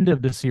the end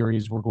of the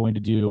series, we're going to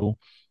do,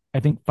 I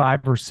think,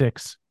 5 or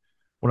 6.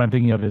 What I'm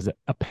thinking of is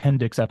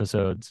appendix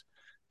episodes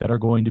that are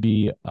going to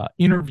be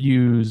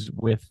interviews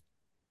with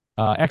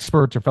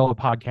experts or fellow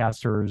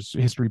podcasters,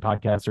 history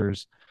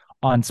podcasters,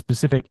 on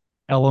specific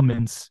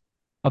elements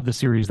of the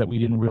series that we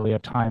didn't really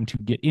have time to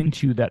get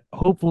into, that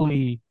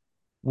hopefully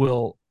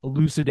will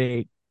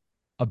elucidate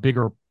a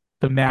bigger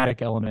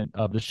thematic element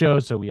of the show.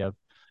 So we have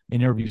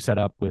an interview set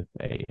up with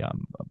a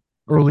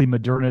early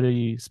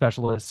modernity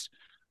specialist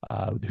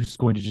who's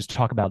going to just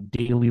talk about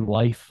daily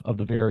life of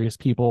the various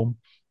people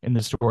in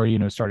the story,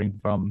 starting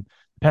from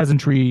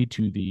peasantry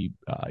to the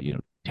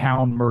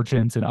town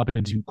merchants and up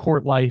into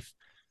court life.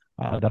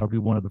 That'll be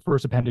one of the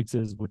first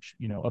appendixes, which,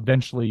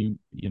 eventually,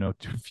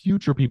 to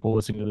future people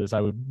listening to this, I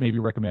would maybe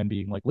recommend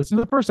being like, listen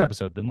to the first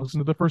episode, then listen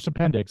to the first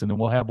appendix, and then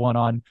we'll have one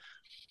on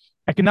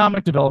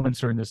economic developments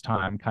during this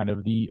time, kind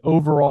of the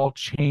overall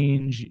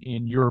change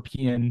in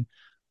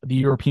the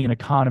European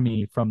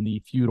economy from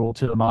the feudal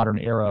to the modern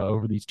era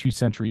over these 2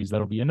 centuries.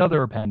 That'll be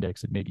another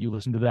appendix, and maybe you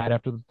listen to that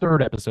after the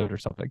third episode or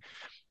something.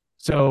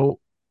 So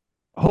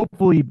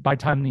hopefully by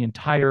the time the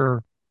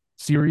entire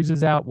series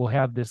is out, we'll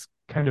have this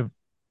kind of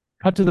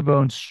cut to the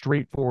bone,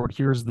 straightforward.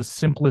 Here's the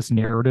simplest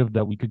narrative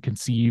that we could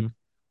conceive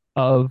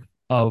of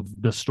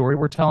the story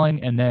we're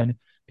telling, and then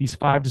these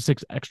 5 to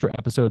 6 extra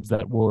episodes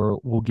that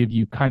will give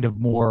you kind of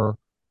more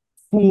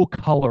full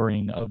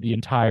coloring of the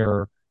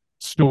entire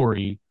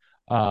story,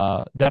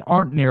 that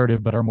aren't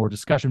narrative but are more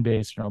discussion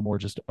based, or more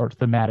just are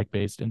thematic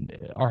based. And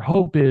our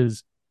hope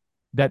is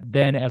that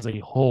then, as a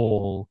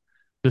whole,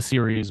 the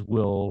series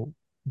will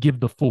give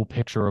the full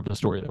picture of the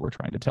story that we're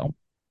trying to tell.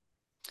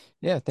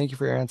 Yeah, thank you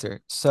for your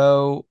answer.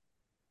 So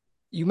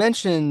you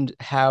mentioned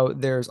how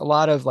there's a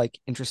lot of like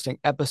interesting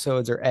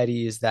episodes or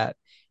eddies that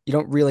you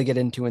don't really get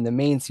into in the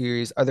main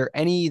series. Are there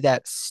any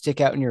that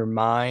stick out in your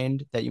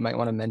mind that you might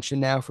want to mention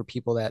now for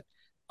people that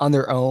on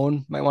their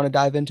own might want to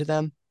dive into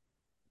them?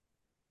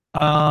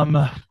 Um,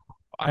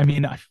 I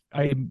mean,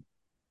 I'm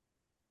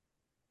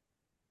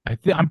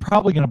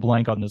probably going to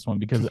blank on this one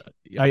because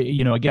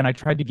again, I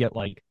tried to get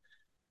like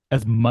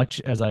as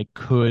much as I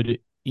could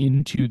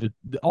into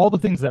all the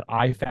things that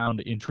I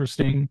found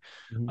interesting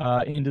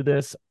Mhm. into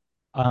this.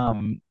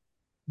 Um,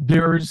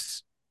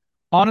 there's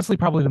honestly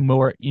probably the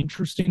more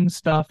interesting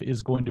stuff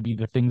is going to be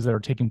the things that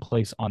are taking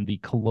place on the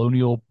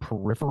colonial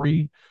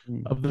periphery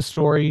Mhm. of the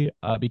story,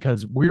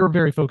 because we're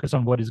very focused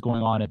on what is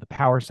going on at the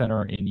power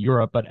center in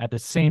Europe, but at the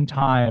same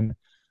time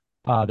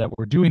that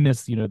we're doing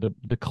this,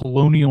 the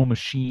colonial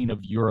machine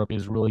of Europe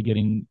is really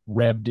getting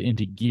revved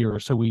into gear.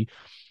 So we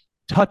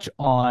touch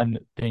on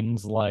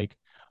things like,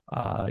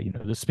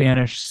 the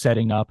Spanish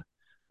setting up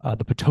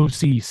the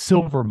Potosi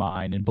silver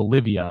mine in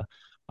Bolivia.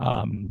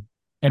 Um,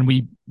 and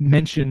we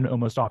mention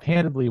almost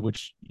offhandedly,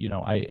 which,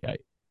 I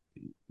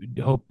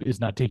hope is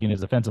not taken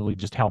as offensively,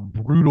 just how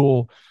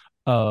brutal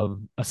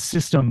of a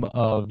system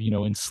of,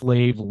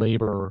 enslaved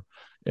labor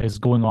is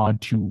going on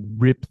to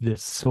rip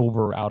this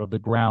silver out of the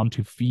ground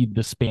to feed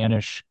the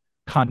Spanish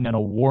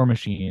continental war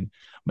machine.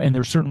 And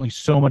there's certainly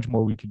so much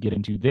more we could get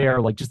into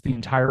there, like just the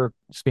entire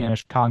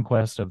Spanish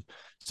conquest of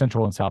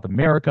Central and South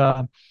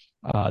America,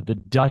 the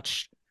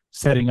Dutch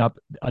setting up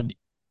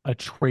a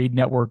trade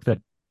network that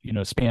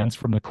spans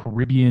from the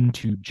Caribbean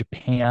to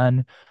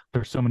Japan.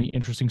 There's so many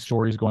interesting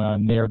stories going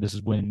on there. This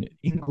is when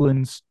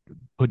England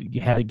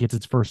gets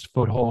its first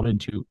foothold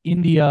into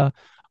India.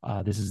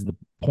 This is the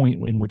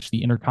point in which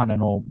the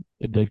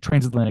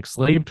transatlantic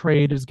slave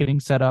trade is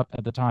getting set up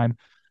at the time.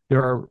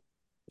 There are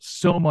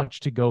so much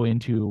to go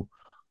into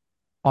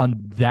on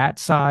that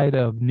side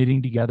of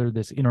knitting together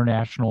this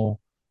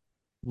international,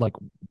 like,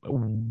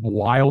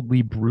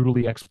 wildly,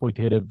 brutally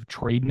exploitative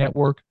trade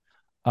network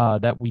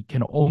that we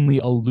can only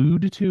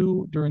allude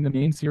to during the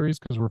main series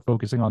because we're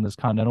focusing on this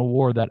continental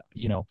war that,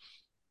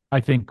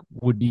 I think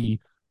would be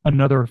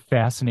another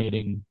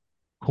fascinating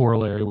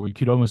corollary where you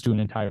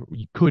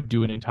could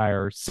do an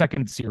entire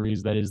second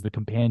series that is the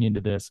companion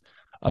to this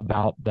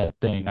about that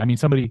thing. I mean,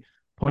 somebody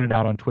pointed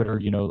out on Twitter,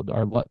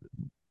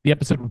 the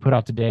episode we put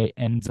out today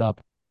ends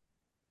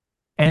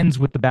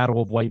with the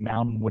Battle of White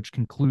Mountain, which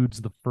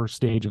concludes the first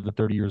stage of the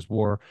 30 Years'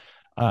 War.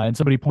 And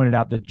somebody pointed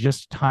out that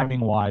just timing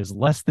wise,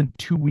 less than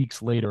 2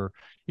 weeks later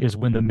is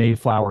when the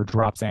Mayflower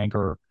drops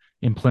anchor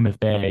in Plymouth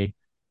Bay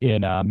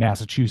in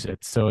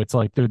Massachusetts. So it's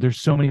like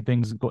there's so many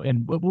things,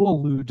 and we'll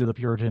allude to the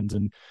Puritans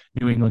and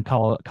New England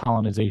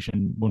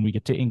colonization when we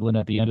get to England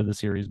at the end of the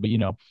series. But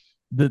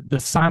the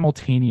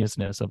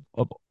simultaneousness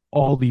of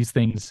all these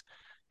things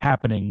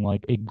happening,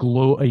 like a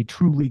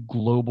truly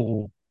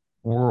global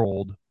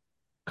world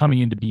coming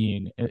into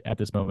being at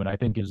this moment, I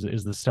think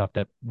is the stuff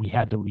that we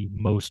had to leave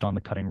most on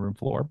the cutting room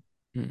floor.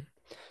 Hmm.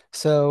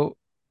 So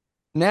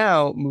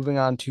now moving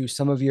on to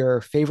some of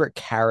your favorite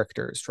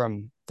characters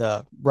from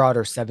the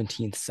broader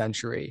 17th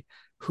century.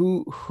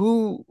 Who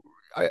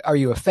are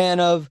you a fan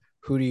of?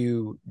 Who do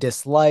you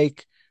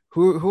dislike?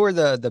 Who are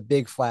the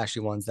big flashy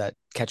ones that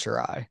catch your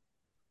eye?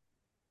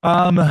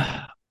 Um,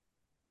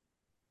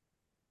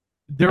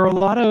 there are a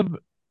lot of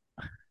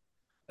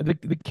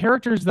the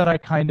characters that I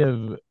kind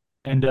of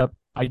end up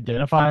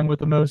identifying with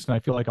the most, and I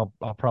feel like I'll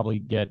probably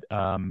get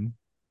I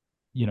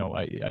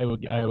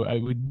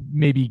would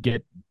maybe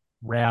get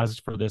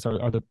razzed for this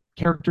are the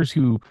characters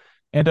who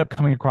end up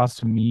coming across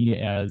to me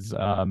as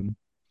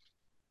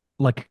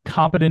like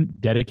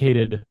competent,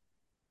 dedicated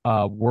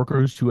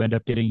workers who end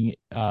up getting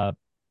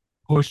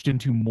pushed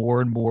into more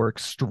and more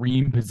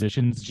extreme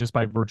positions just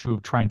by virtue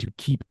of trying to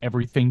keep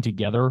everything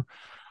together.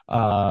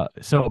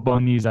 So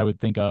among these, I would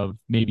think of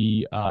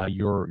maybe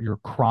your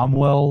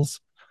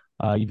Cromwells,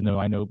 even though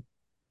I know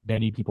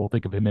many people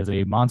think of him as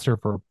a monster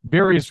for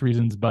various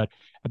reasons, but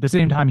at the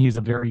same time, he's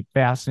a very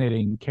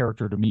fascinating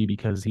character to me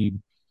because he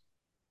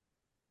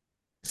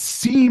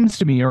seems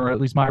to me, or at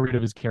least my read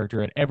of his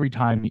character at every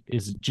time,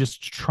 is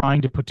just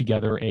trying to put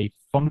together a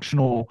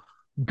functional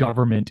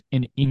government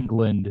in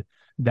England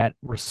that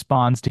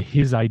responds to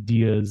his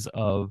ideas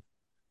of,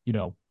 you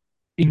know,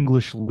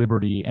 English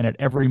liberty, and at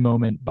every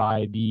moment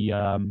by the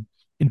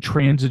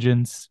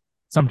intransigence,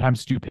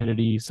 sometimes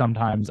stupidity,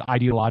 sometimes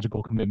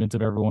ideological commitments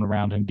of everyone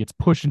around him, gets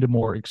pushed into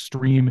more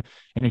extreme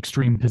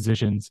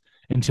positions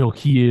until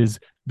he is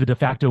the de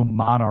facto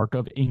monarch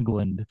of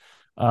England.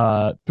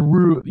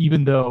 Through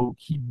even though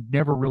he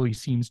never really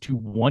seems to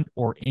want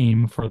or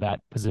aim for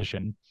that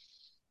position.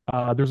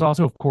 There's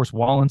also, of course,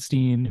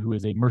 Wallenstein, who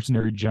is a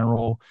mercenary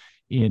general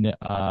in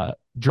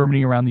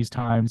Germany around these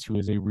times, who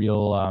is a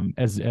real,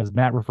 as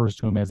Matt refers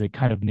to him, as a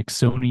kind of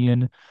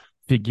Nixonian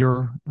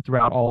figure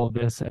throughout all of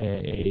this,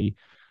 a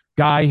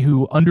guy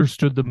who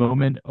understood the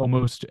moment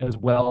almost as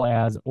well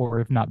as, or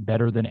if not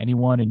better than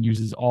anyone, and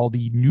uses all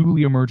the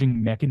newly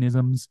emerging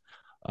mechanisms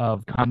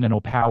of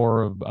continental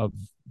power, of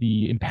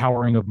the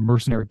empowering of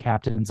mercenary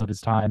captains of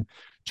his time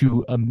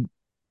to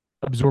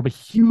absorb a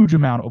huge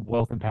amount of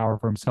wealth and power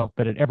for himself,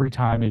 but at every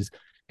time is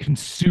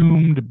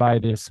consumed by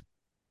this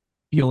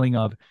feeling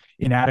of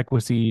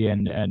inadequacy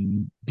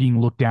and being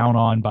looked down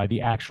on by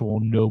the actual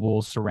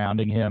nobles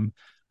surrounding him.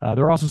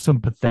 There are also some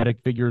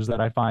pathetic figures that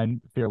I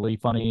find fairly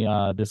funny.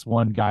 This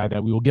one guy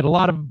that we will get a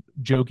lot of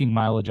joking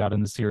mileage out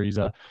in the series,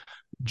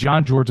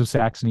 John George of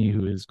Saxony,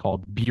 who is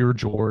called Beer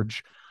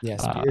George,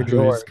 Yes, Beer who is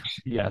George.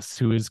 yes,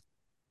 who is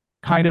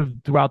kind of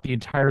throughout the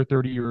entire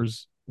 30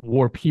 years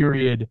war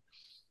period,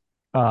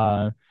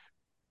 uh,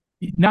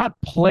 not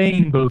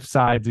playing both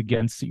sides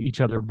against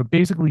each other, but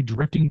basically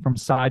drifting from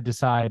side to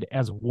side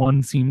as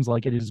one seems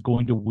like it is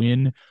going to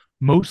win,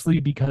 mostly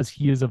because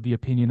he is of the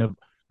opinion of,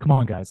 come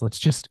on, guys, let's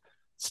just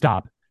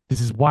stop.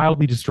 This is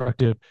wildly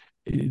destructive.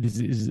 This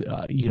is,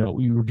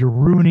 you're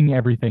ruining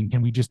everything.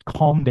 Can we just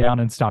calm down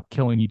and stop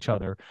killing each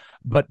other?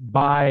 But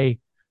by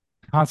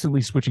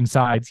constantly switching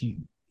sides, he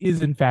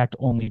is in fact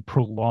only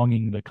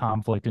prolonging the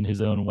conflict in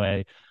his own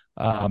way.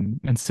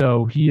 And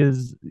so he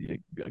is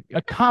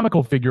a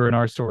comical figure in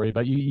our story,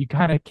 but you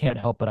kind of can't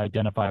help but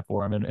identify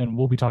for him, and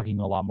we'll be talking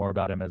a lot more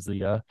about him as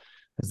the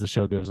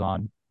show goes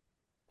on.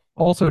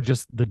 Also,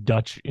 just the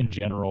Dutch in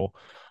general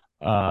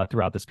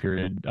throughout this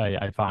period,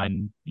 I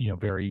find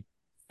very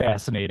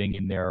fascinating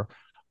in their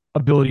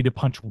ability to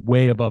punch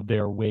way above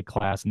their weight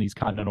class in these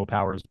continental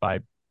powers by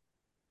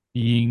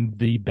being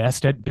the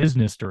best at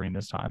business during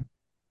this time.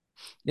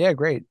 Yeah,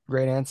 great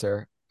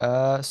answer.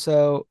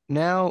 So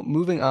now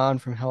moving on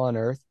from Hell on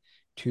Earth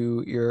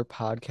to your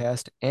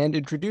podcast and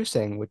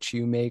introducing, which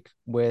you make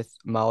with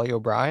Molly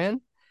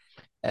O'Brien.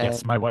 And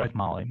Yes, my wife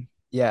Molly.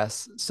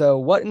 yes, so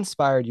what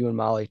inspired you and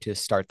Molly to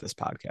start this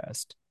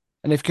podcast?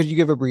 And if could you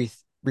give a brief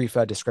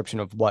description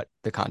of what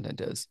the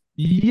content is?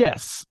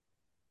 Yes,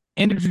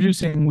 and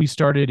introducing, we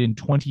started in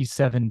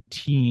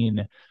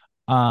 2017.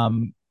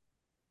 Um,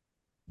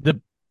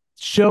 the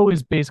show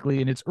is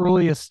basically in its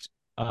earliest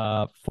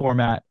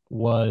format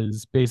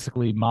was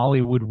basically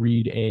Molly would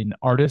read an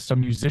artist, a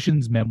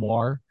musician's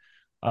memoir,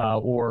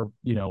 or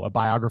a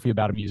biography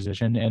about a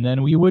musician, and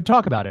then we would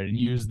talk about it and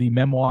use the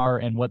memoir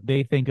and what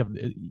they think of.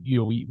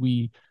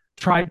 We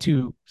tried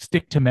to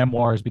stick to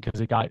memoirs because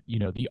it got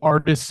the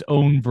artist's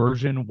own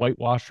version,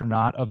 whitewashed or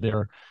not, of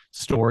their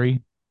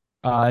story,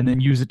 and then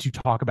use it to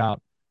talk about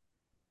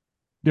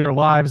their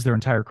lives, their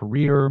entire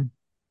career,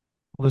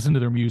 listen to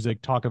their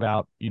music, talk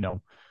about,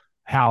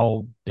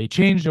 how they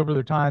changed over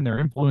their time, their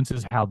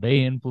influences, how they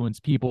influence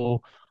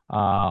people,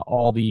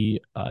 all the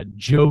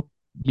joke,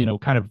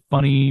 kind of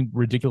funny,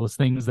 ridiculous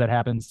things that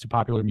happens to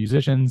popular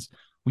musicians.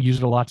 We use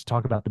it a lot to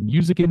talk about the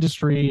music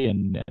industry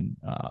and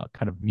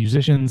kind of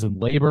musicians and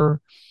labor.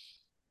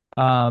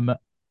 Um,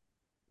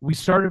 we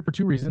started for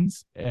two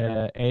reasons.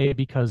 A,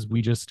 because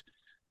we just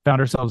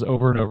found ourselves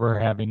over and over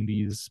having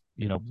these,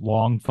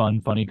 long,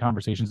 fun, funny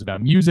conversations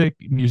about music,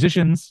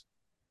 musicians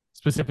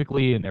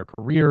specifically, and their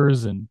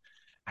careers and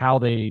how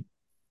they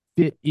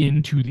fit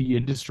into the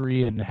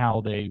industry and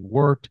how they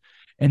worked.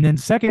 And then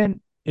second,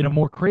 in a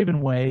more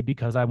craven way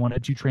because I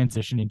wanted to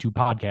transition into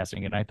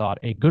podcasting. And I thought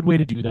a good way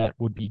to do that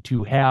would be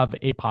to have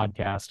a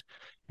podcast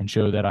and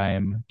show that I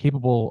am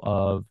capable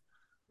of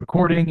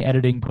recording,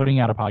 editing, putting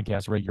out a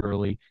podcast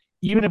regularly.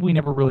 Even if we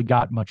never really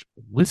got much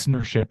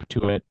listenership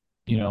to it,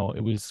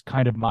 it was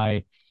kind of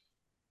my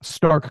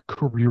stark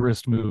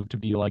careerist move to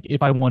be like,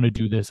 if I want to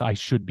do this, I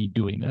should be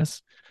doing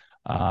this.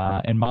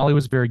 And Molly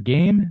was very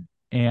game,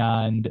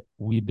 and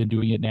we've been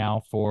doing it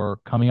now for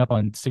coming up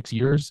on 6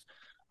 years.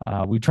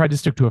 We tried to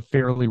stick to a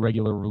fairly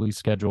regular release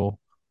schedule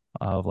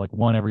of like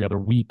one every other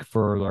week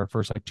for our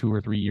first like 2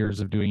 or 3 years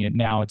of doing it.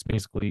 Now it's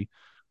basically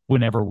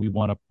whenever we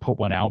want to put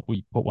one out,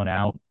 we put one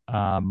out,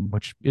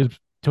 which is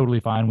totally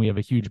fine. We have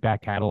a huge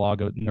back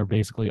catalog, and they're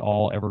basically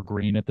all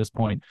evergreen at this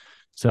point.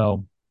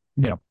 So,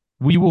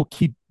 we will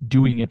keep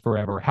doing it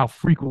forever. How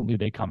frequently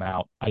they come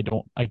out,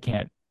 I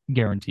can't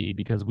guarantee,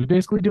 because we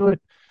basically do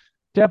it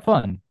to have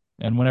fun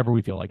and whenever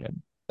we feel like it.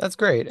 That's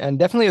great. And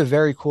definitely a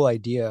very cool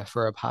idea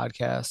for a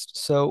podcast.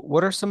 So,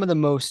 what are some of the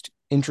most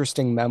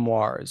interesting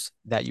memoirs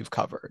that you've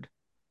covered?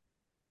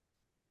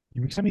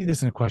 You sent me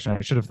this in a question.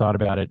 I should have thought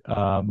about it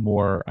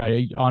more.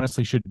 I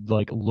honestly should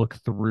like look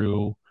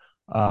through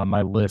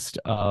my list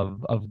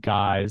of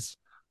guys.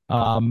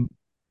 Um,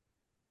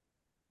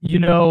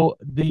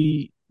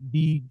 the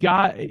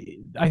guy.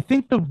 I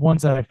think the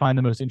ones that I find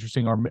the most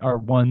interesting are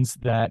ones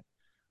that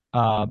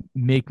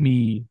make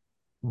me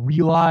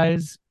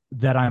realize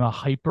that I'm a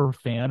hyper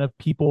fan of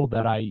people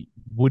that I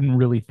wouldn't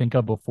really think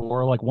of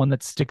before. Like one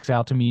that sticks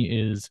out to me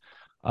is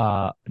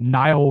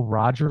Nile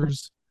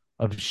Rodgers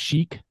of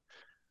Chic,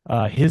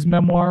 his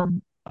memoir,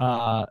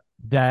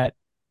 that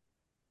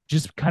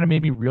just kind of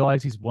made me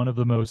realize he's one of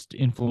the most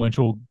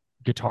influential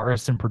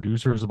guitarists and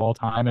producers of all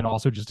time, and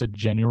also just a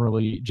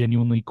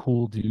genuinely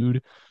cool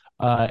dude.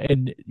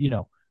 And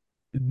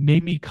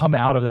made me come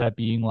out of that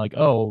being like,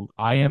 oh,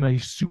 I am a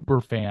super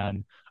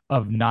fan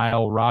of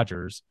Nile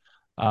Rodgers.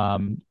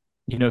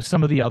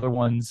 Some of the other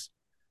ones,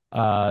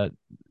 I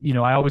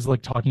always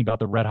like talking about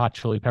the Red Hot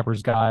Chili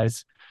Peppers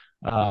guys.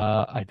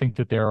 I think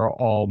that they're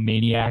all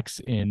maniacs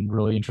in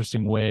really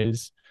interesting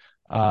ways.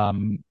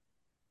 And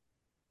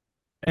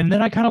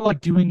then I kind of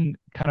like doing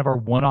kind of our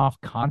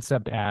one-off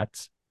concept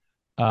acts,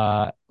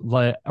 or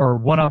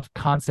one-off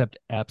concept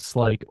eps.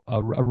 Like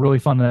a really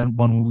fun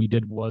one we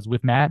did was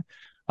with Matt,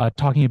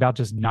 talking about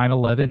just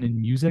 9/11 in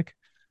music,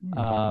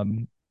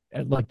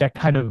 like that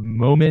kind of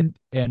moment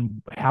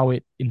and how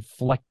it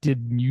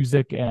inflected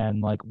music,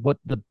 and like what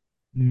the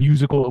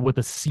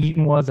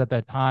scene was at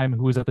that time,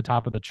 who was at the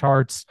top of the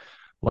charts,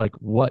 like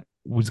what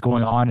was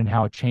going on and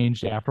how it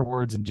changed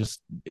afterwards. And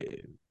just,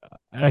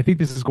 I think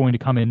this is going to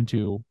come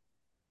into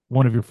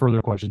one of your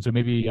further questions. So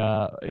maybe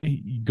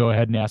go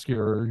ahead and ask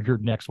your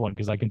next one,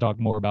 because I can talk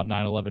more about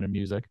 9/11 and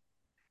music.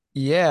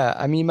 Yeah,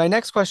 I mean, my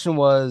next question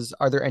was,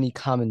 are there any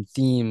common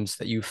themes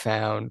that you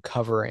found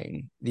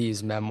covering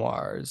these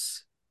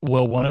memoirs?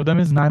 Well, one of them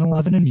is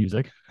 9/11 and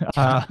music.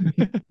 Uh,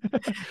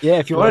 Yeah,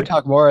 if you want like, to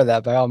talk more of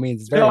that, by all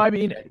means, it's no, very. I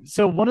mean,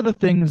 so one of the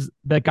things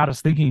that got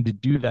us thinking to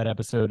do that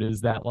episode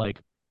is that like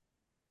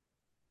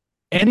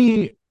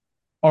any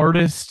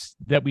artist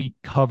that we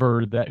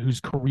cover that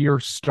whose career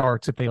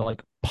starts, if they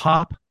like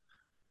pop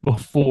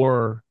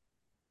before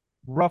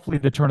roughly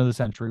the turn of the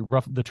century,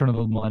 roughly the turn of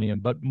the millennium,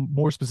 but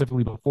more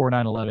specifically before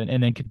 9/11,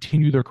 and then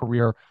continue their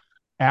career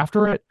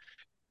after it,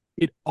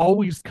 it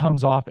always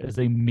comes off as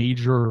a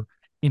major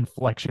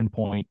inflection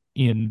point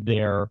in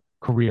their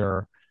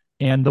career.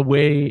 And the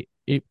way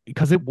it,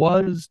 because it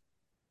was,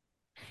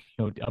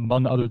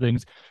 among other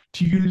things,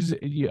 to use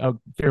a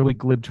fairly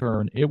glib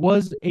term, it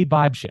was a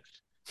vibe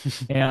shift.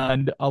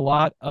 And a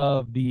lot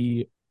of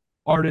the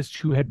artists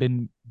who had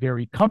been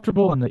very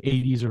comfortable in the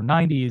 80s or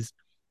 90s,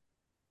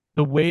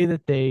 the way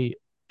that they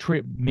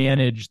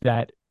manage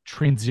that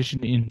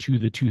transition into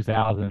the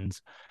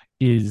 2000s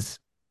is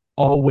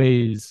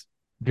always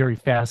very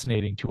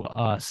fascinating to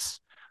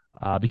us,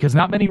 because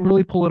not many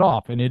really pull it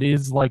off. And it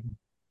is like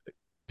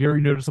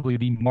very noticeably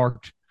the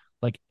marked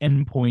like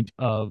endpoint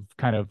of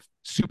kind of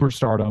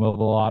superstardom of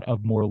a lot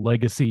of more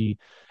legacy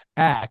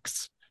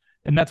acts.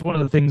 And that's one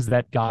of the things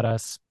that got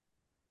us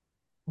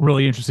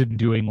really interested in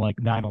doing like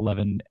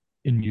 9/11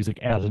 in music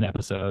as an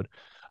episode.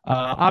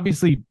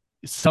 Obviously,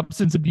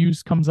 substance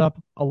abuse comes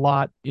up a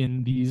lot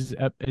in these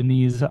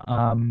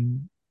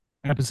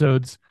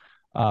episodes.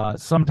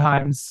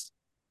 Sometimes,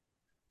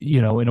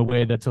 in a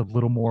way that's a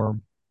little more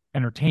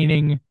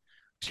entertaining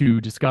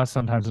to discuss.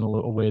 Sometimes in a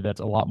little way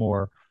that's a lot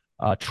more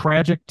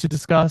tragic to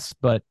discuss.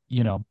 But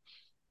the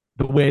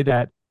way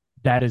that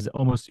that is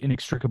almost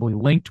inextricably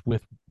linked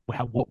with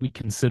what we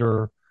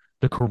consider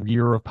the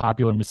career of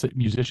popular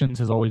musicians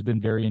has always been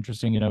very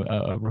interesting, and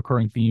a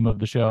recurring theme of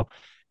the show.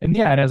 And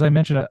yeah, and as I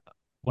mentioned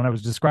when I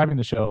was describing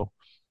the show,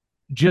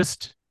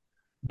 just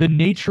the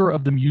nature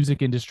of the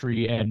music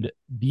industry and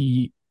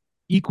the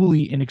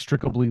equally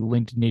inextricably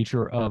linked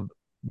nature of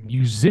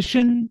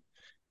musician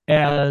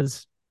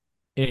as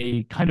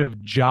a kind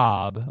of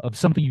job, of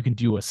something you can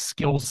do, a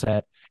skill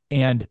set,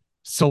 and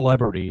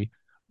celebrity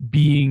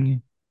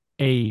being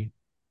a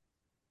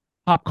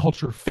pop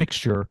culture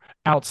fixture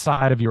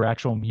outside of your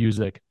actual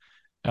music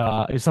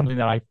is something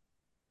that I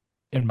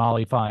and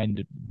Molly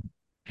find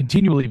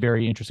continually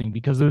very interesting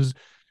because those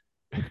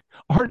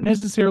aren't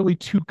necessarily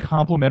two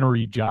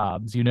complementary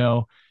jobs,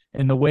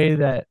 and the way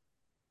that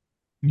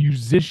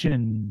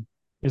musician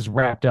is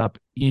wrapped up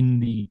in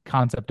the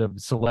concept of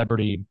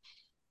celebrity,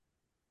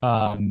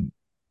 um,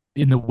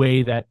 in the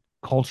way that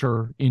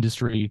culture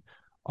industry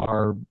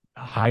are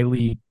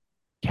highly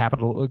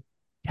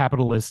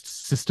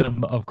capitalist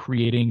system of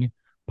creating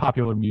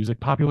popular music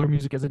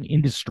as an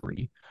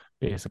industry,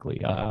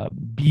 basically,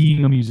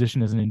 being a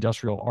musician as an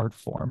industrial art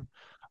form.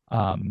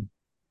 um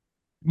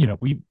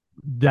we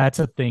That's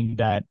a thing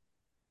that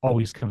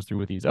always comes through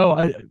with these.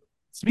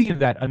 Speaking of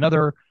that,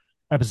 another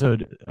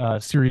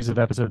series of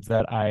episodes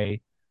that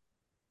I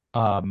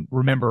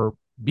remember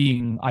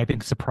being, I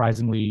think,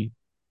 surprisingly,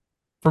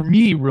 for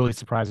me, really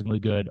surprisingly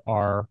good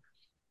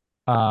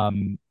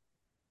um,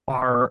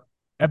 are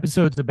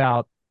episodes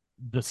about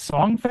the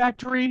Song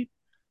Factory,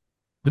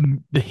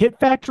 the Hit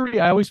Factory.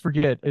 I always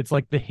forget. It's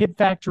like the Hit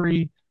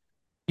Factory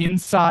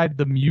inside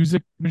the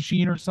Music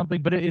Machine or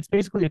something, but it's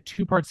basically a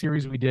two-part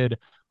series we did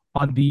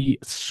on the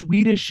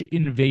Swedish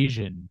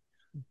invasion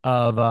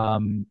of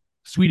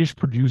Swedish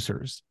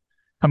producers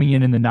coming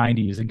in the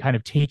 90s and kind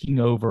of taking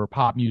over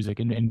pop music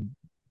and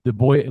the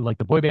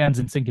boy bands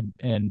and Sync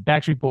and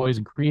Backstreet Boys,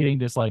 and creating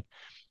this like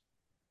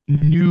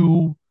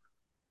new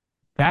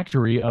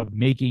factory of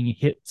making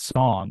hit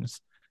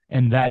songs.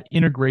 And that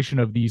integration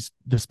of the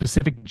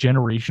specific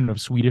generation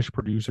of Swedish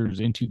producers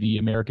into the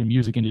American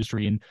music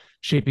industry and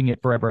shaping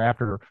it forever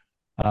after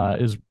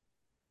is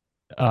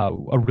a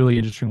really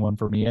interesting one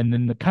for me. And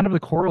then the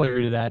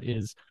corollary to that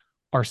is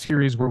our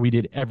series where we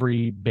did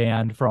every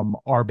band from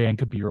Our Band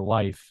Could Be Your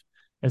Life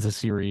as a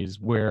series,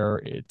 where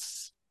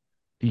it's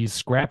these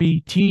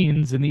scrappy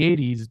teens in the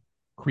 80s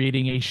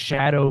creating a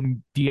shadow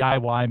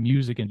DIY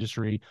music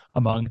industry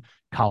among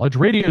college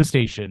radio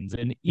stations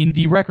and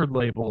indie record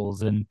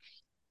labels and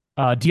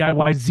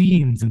DIY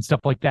zines and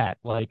stuff like that.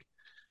 Like,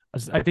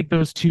 I think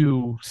those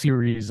two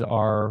series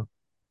are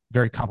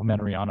very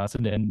complimentary on us,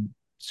 and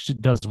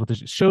shows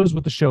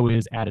what the show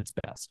is at its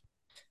best.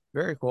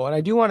 Very cool. And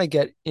I do want to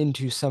get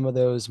into some of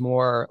those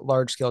more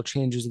large scale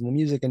changes in the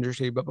music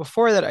industry. But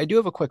before that, I do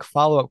have a quick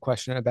follow up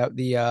question about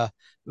the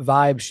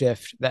vibe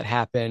shift that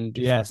happened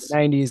from the Yes.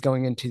 90s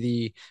going into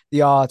the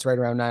aughts right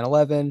around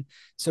 9/11.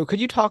 So could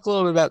you talk a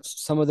little bit about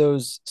some of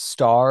those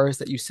stars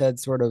that you said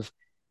sort of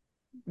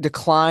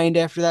declined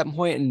after that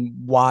point and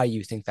why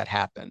you think that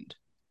happened?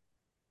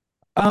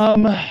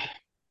 Um,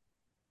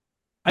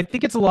 I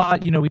think it's a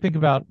lot.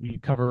 We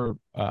cover,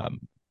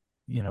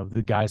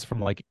 the guys from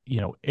like,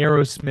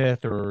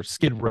 Aerosmith or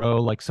Skid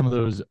Row, like some of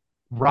those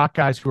rock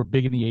guys who were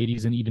big in the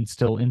 80s and even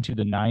still into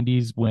the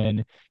 90s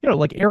when,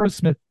 like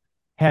Aerosmith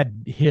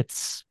had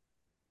hits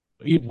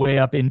way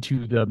up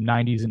into the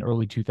 90s and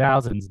early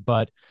 2000s.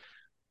 But,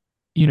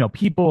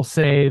 people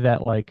say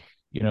that like,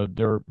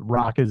 their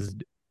rock is,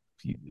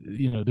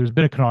 there's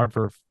been a canard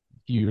for a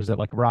few years that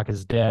like rock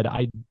is dead.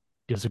 I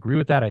disagree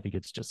with that. I think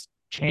it's just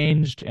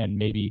changed and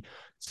maybe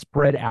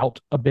spread out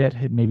a bit,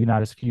 maybe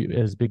not as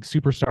big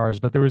superstars,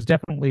 but there was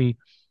definitely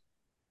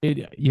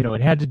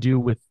it had to do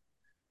with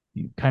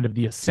kind of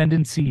the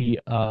ascendancy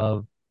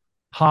of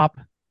pop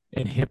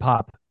and hip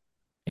hop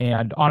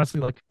and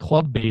honestly like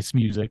club based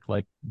music,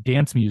 like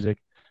dance music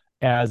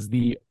as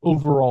the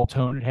overall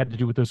tone. It had to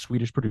do with those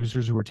Swedish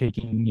producers who were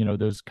taking,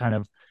 those kind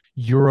of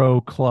Euro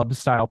club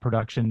style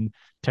production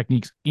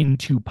techniques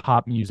into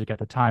pop music at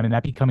the time, and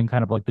that becoming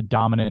kind of like the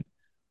dominant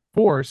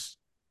force.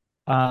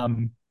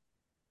 Um,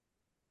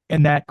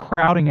 and that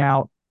crowding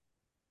out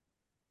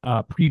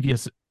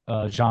previous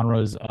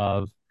genres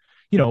of,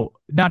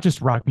 not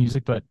just rock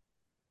music, but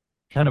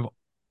kind of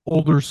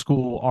older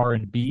school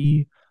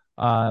R&B,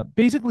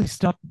 basically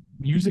stuff,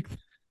 music.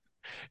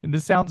 And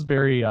this sounds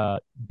very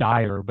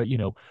dire, but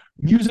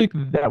music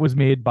that was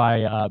made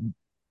by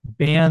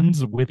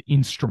bands with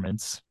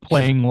instruments,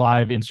 playing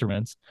live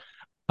instruments,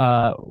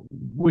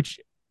 which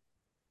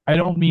I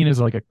don't mean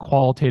as like a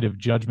qualitative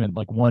judgment,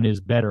 like one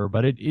is better,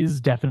 but it is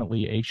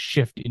definitely a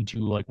shift into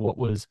like what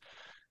was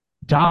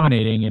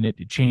dominating, and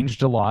it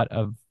changed a lot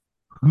of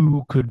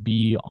who could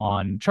be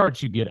on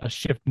charts. You get a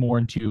shift more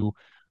into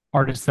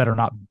artists that are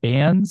not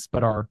bands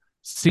but are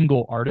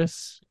single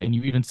artists, and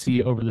you even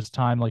see over this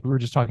time, like we were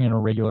just talking in a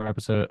regular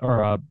episode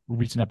or a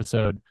recent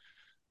episode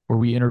where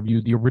we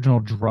interviewed the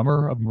original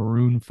drummer of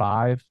Maroon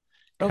 5,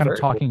 Oh, kind of very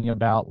cool. talking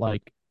about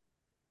like,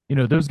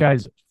 those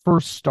guys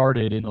first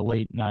started in the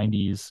late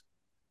 90s,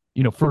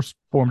 first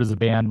formed as a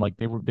band, like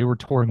they were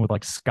touring with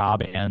like ska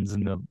bands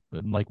in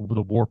like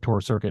the Warped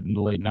Tour circuit in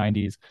the late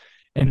 90s.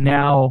 And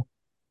now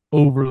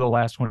over the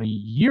last 20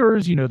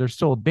 years, they're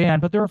still a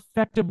band, but they're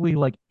effectively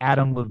like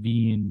Adam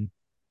Levine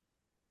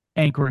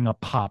anchoring a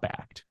pop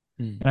act.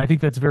 Hmm. And I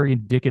think that's very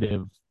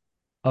indicative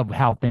of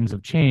how things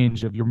have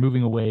changed, of you're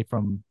moving away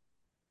from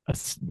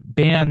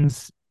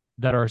bands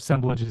that are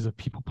assemblages of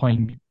people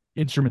playing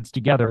instruments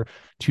together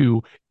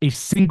to a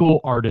single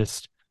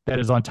artist that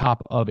is on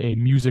top of a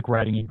music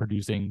writing and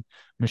producing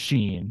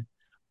machine.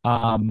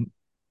 Um,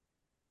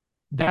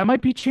 that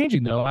might be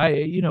changing though.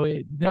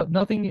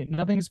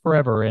 Nothing's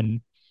forever,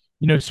 and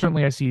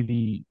certainly I see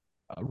the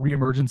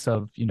reemergence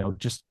of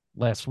just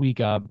last week.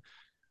 I'm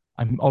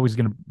always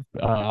going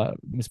to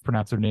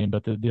mispronounce their name,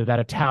 but that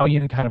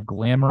Italian kind of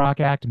glam rock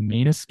act,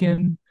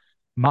 Maneskin,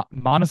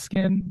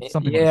 Monoskin,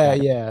 something like Yeah,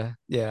 that. yeah,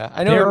 yeah.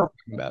 I know what you're They're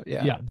talking about.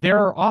 Yeah. Yeah,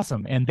 they're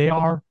awesome, and they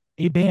are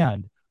a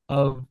band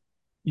of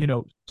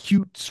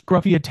cute,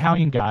 scruffy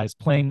Italian guys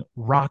playing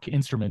rock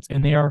instruments,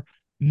 and they are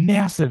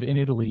massive in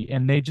Italy.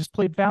 And they just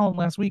played Fallon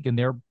last week, and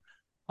they're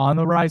on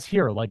the rise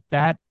here. Like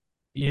that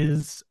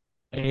is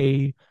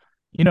a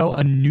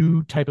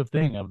new type of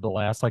thing of the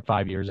last like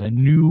 5 years, a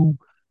new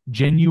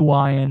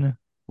genuine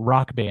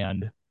rock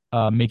band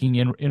making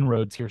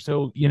inroads here.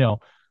 So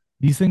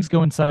these things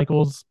go in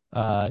cycles,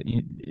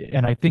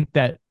 and I think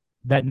that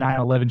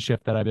 9/11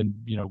 shift that I've been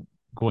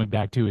going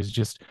back to is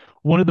just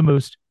one of the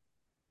most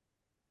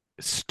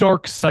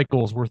stark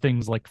cycles where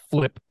things like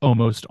flip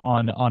almost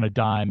on a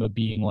dime of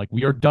being like,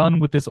 we are done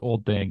with this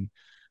old thing.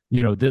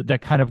 That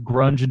kind of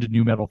grunge into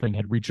new metal thing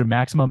had reached a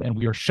maximum, and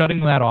we are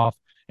shutting that off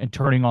and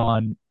turning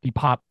on the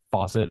pop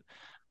faucet.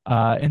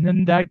 And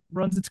then that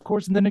runs its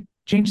course, and then it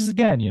changes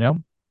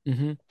again.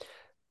 Hmm.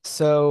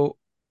 So,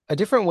 a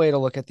different way to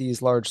look at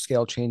these large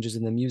scale changes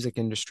in the music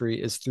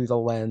industry is through the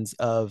lens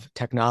of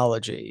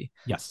technology.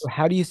 So Yes.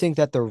 how do you think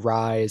that the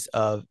rise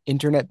of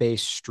internet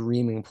based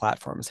streaming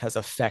platforms has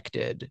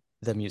affected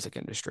the music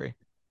industry?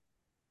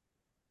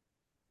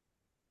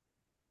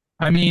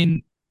 I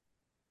mean,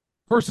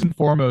 first and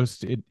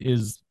foremost, it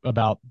is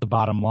about the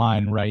bottom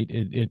line, right?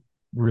 It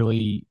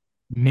really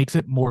makes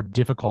it more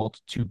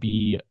difficult to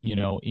be,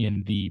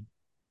 in the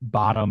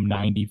bottom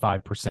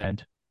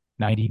 95%,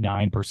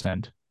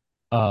 99%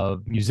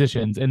 of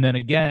musicians. And then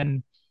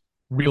again,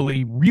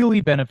 really,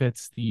 really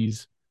benefits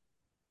these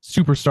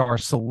superstar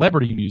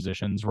celebrity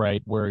musicians,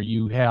 right? Where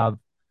you're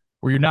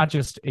not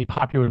just a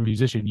popular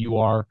musician, you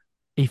are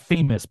a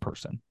famous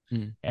person.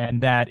 Mm.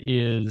 And that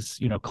is,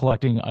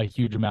 collecting a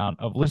huge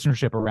amount of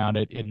listenership around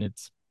it. And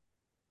it's,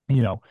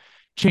 you know,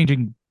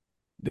 changing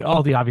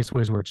all the obvious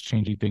ways where it's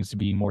changing things to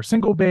be more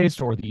single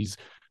based, or these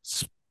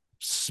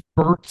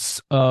spurts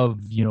of,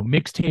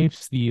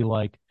 mixtapes, the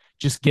like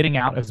just getting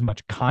out as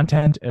much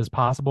content as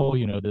possible,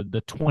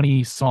 the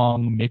 20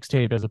 song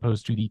mixtape as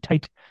opposed to the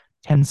tight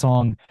 10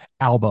 song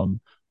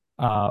album,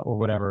 or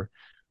whatever.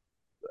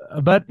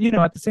 But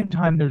at the same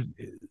time, there's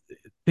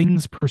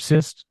things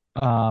persist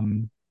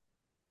behind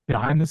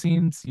the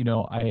scenes.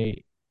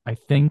 I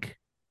think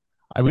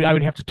I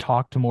would have to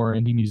talk to more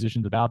indie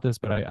musicians about this,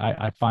 but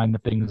I find the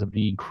things of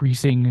the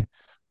increasing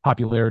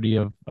popularity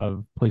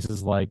of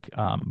places like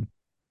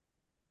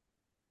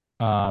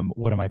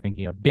what am I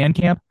thinking of,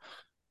 Bandcamp,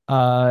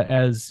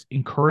 as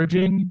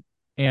encouraging,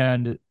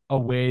 and a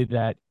way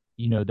that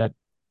that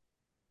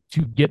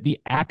to get the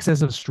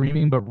access of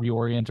streaming but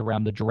reorient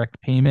around the direct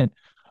payment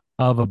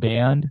of a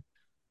band.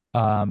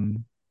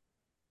 Um,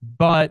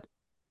 but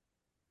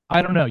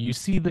I don't know. You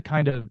see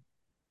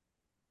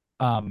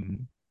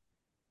um,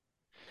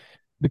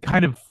 the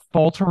kind of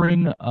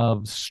faltering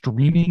of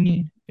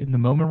streaming in the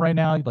moment right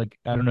now. Like,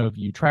 I don't know if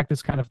you track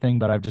this kind of thing,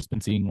 but I've just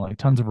been seeing like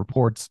tons of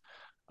reports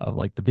of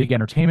like the big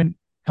entertainment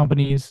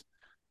companies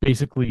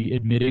basically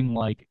admitting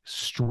like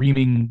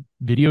streaming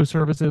video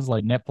services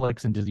like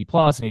Netflix and Disney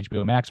Plus and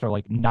HBO Max are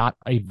like not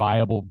a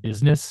viable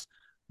business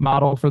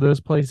model for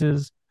those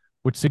places,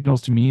 which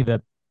signals to me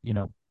that,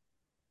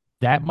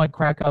 that might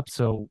crack up.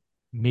 So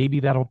maybe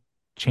that'll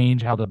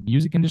change how the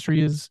music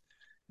industry is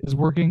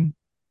working.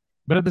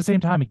 But at the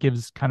same time, it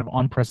gives kind of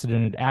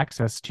unprecedented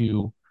access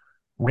to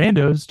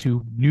randos,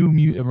 to new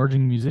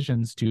emerging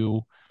musicians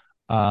to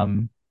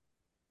um,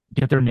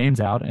 get their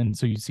names out. And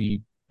so you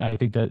see, I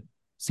think that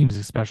seems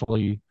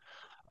especially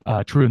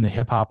true in the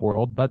hip hop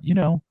world. But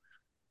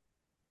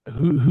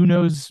who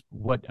knows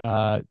what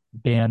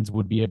bands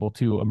would be able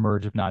to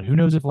emerge if not? Who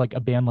knows if like a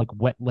band like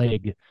Wet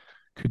Leg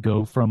could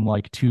go from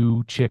like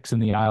two chicks in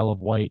the Isle of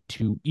Wight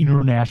to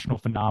international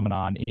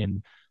phenomenon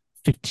in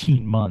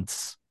 15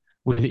 months,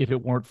 if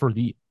it weren't for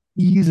the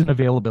ease and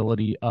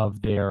availability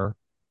of their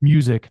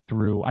music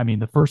through. I mean,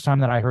 the first time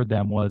that I heard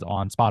them was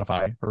on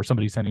Spotify, or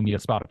somebody sending me a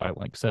Spotify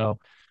link. So,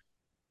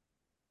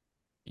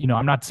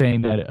 I'm not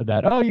saying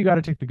that oh, you got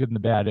to take the good and the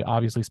bad.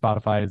 Obviously,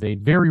 Spotify is a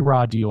very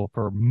raw deal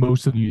for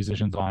most of the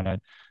musicians on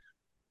it,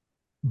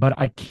 but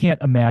I can't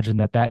imagine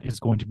that is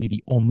going to be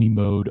the only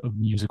mode of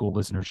musical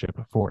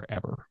listenership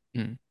forever.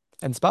 Mm.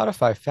 And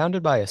Spotify,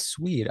 founded by a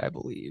Swede, I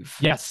believe.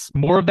 Yes,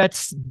 more of that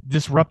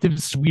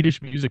disruptive Swedish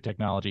music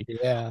technology.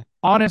 Yeah.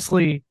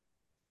 Honestly,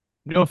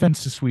 no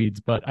offense to Swedes,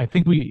 but I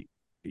think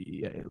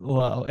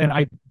well, and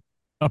I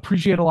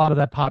appreciate a lot of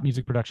that pop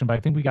music production, but I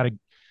think we got to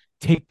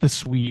take the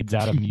Swedes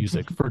out of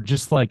music for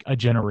just like a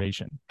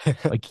generation.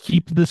 Like,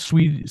 keep the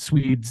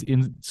Swedes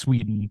in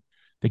Sweden.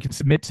 They can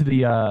submit to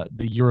the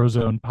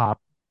Eurozone pop.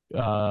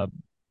 Uh,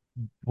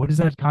 what is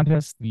that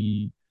contest?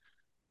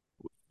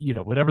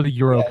 Whatever the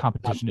Euro Yeah.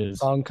 competition is.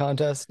 Song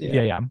contest.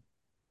 Yeah, Yeah. yeah.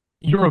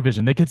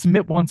 Eurovision. They could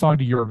submit one song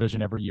to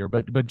Eurovision every year,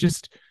 but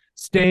just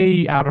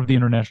stay out of the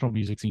international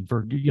music scene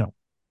for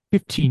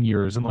 15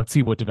 years and let's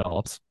see what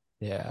develops.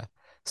 Yeah.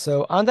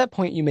 So on that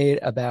point you made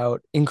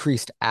about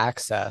increased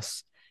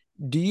access,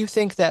 do you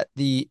think that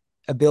the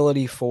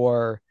ability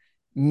for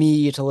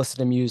me to listen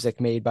to music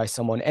made by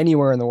someone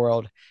anywhere in the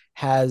world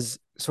has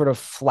sort of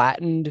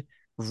flattened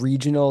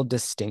regional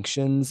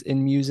distinctions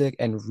in music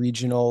and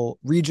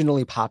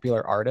regionally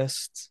popular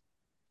artists?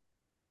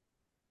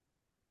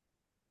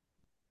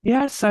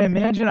 Yes, I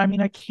imagine. I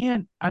mean,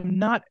 I'm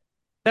not,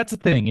 that's the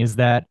thing is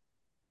that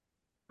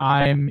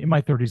I'm in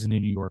my 30s and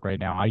in New York right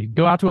now. I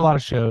go out to a lot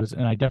of shows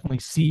and I definitely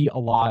see a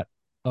lot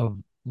of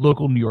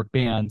local New York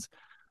bands,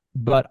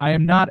 but I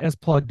am not as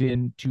plugged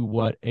in to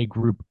what a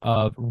group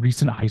of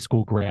recent high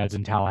school grads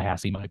in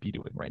Tallahassee might be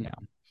doing right now.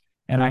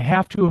 And I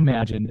have to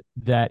imagine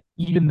that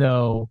even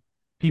though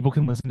people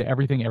can listen to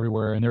everything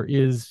everywhere and there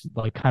is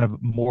like kind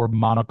of more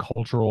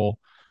monocultural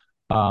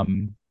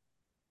um,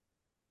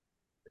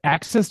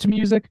 access to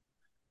music,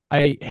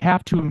 I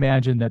have to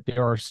imagine that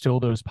there are still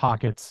those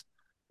pockets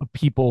of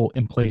people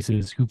in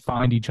places who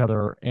find each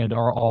other and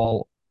are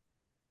all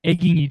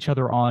egging each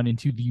other on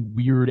into the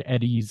weird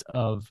eddies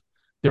of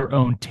their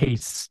own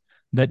tastes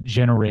that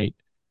generate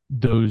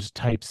those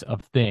types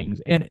of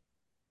things. And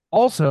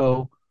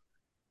also,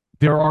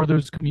 there are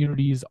those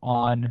communities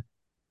on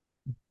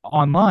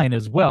online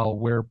as well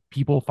where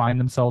people find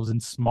themselves in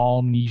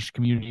small niche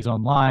communities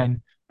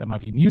online that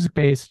might be music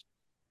based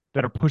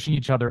that are pushing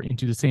each other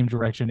into the same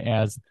direction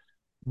as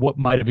what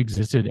might have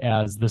existed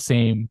as the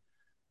same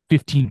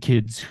 15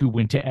 kids who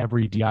went to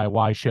every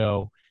DIY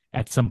show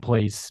at some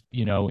place,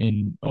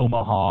 in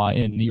Omaha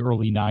in the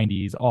early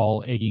 90s,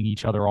 all egging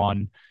each other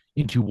on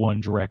into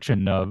one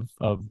direction of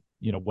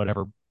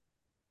whatever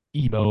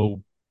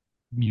emo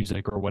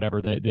music or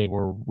whatever that they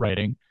were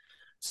writing.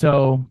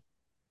 So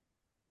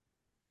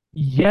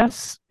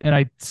yes, and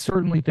I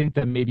certainly think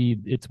that maybe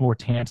it's more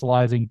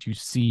tantalizing to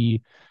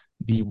see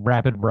the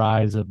rapid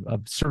rise of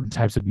certain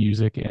types of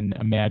music and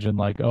imagine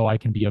like, oh, I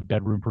can be a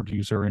bedroom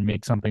producer and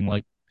make something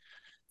like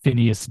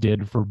Phineas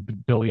did for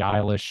Billie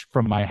Eilish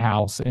from my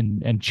house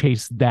and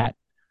chase that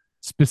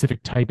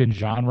specific type and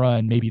genre,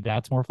 and maybe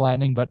that's more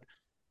flattening. But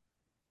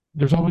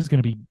there's always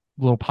going to be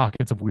little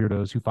pockets of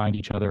weirdos who find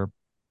each other,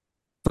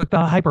 like the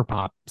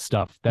hyperpop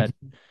stuff that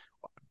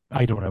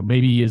I don't know,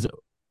 maybe is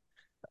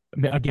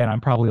again, I'm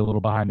probably a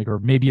little behind the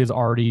curve, maybe is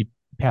already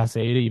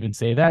passe to even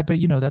say that, but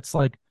that's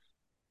like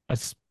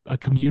a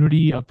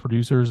community of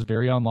producers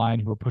very online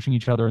who are pushing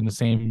each other in the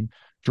same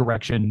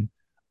direction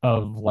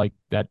of like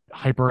that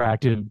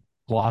hyperactive,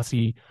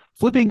 glossy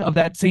flipping of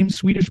that same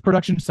Swedish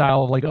production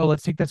style of like, oh,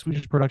 let's take that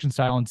Swedish production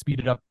style and speed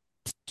it up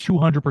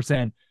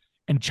 200%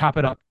 and chop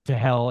it up to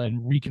hell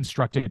and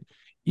reconstruct it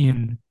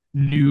in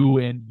new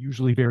and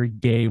usually very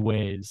gay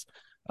ways.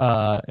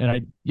 And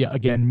I, yeah,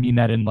 again, mean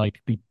that in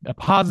like a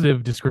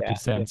positive descriptive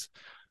sense.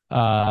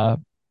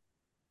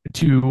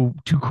 To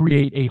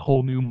create a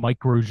whole new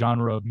micro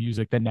genre of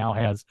music that now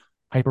has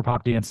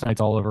hyperpop dance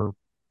nights all over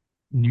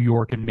New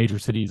York and major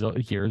cities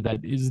here.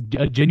 That is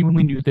a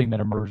genuinely new thing that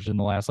emerged in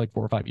the last like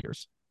 4 or 5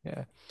 years.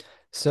 Yeah.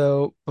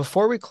 So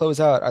before we close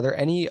out, are there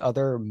any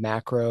other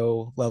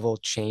macro level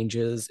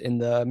changes in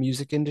the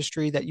music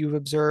industry that you've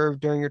observed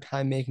during your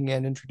time making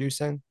and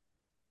introducing?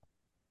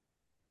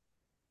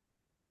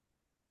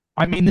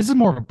 I mean, this is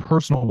more of a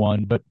personal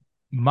one, but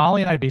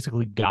Molly and I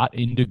basically got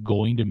into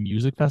going to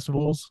music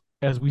festivals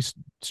as we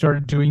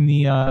started doing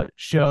the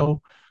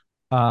show,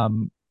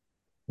 um,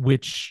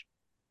 which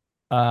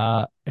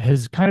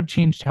has kind of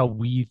changed how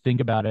we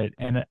think about it.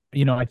 And,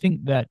 I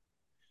think that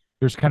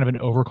there's kind of an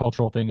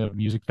overcultural thing of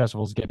music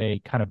festivals get a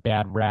kind of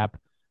bad rap,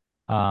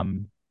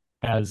 um,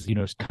 as,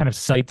 kind of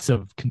sites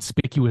of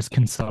conspicuous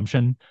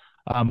consumption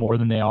more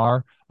than they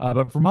are.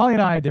 But for Molly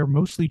and I, they're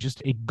mostly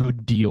just a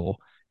good deal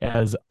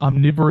as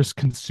omnivorous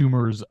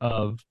consumers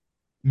of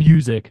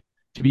music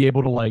to be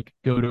able to like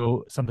go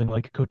to something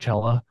like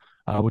Coachella,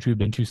 which we've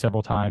been to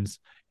several times,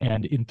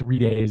 and in 3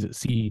 days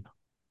see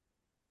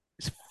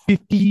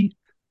 50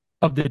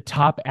 of the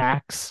top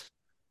acts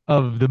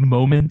of the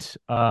moment,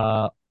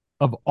 of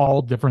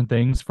all different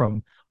things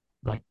from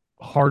like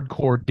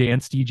hardcore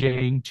dance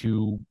DJing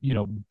to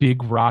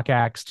big rock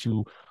acts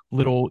to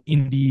little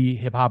indie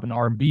hip hop and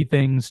R&B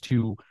things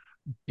to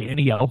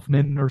Danny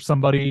Elfman or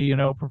somebody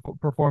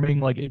performing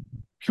like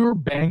pure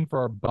bang for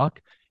our buck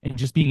and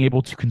just being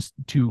able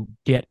to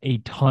get a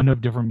ton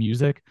of different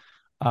music.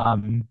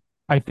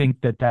 I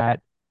think that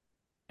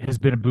has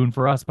been a boon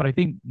for us, but I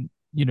think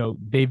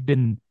they've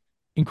been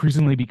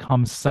increasingly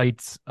become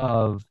sites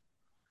of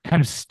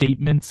kind of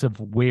statements of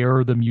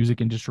where the music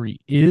industry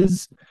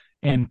is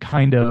and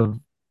kind of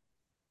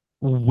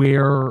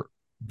where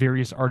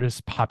various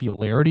artists'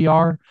 popularity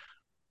are.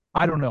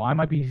 I don't know. I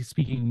might be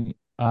speaking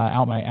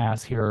out my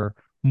ass here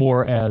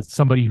more as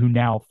somebody who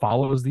now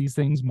follows these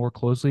things more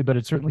closely, but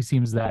it certainly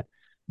seems that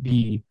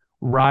the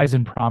rise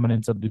in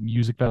prominence of the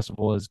music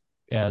festival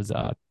as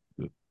a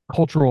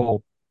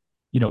cultural,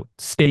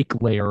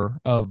 stake layer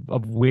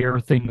of where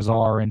things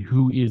are and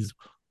who is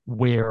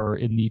where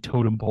in the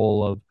totem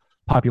pole of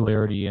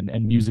popularity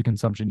and music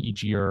consumption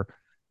each year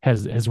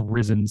has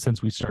risen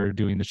since we started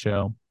doing the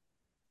show.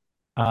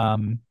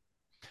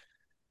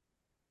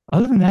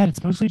 Other than that, it's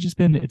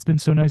been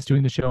so nice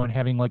doing the show and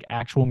having like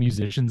actual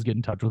musicians get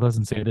in touch with us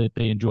and say that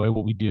they enjoy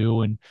what we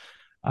do. And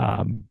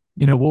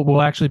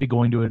we'll actually be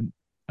going to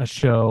a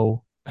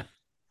show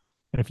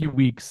in a few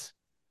weeks.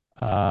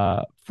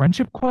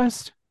 Friendship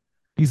Quest,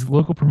 these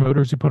local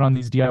promoters who put on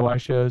these DIY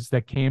shows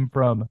that came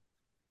from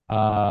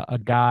a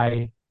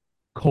guy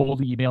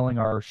cold emailing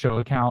our show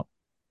account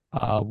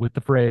with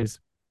the phrase,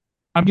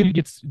 I'm going to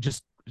get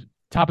just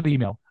top of the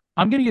email.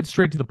 I'm going to get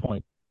straight to the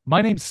point.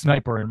 My name's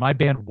Sniper, and my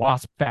band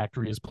Wasp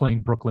Factory is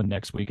playing Brooklyn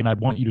next week, and I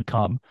want you to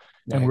come.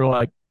 And Right. we're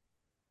like,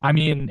 I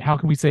mean, how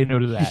can we say no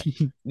to that?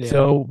 Yeah.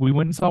 So we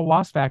went and saw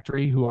Wasp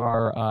Factory, who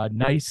are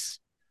nice,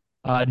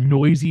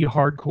 noisy,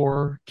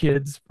 hardcore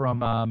kids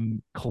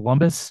from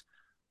Columbus,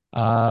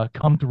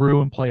 come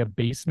through and play a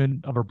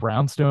basement of a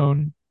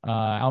brownstone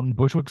out in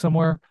Bushwick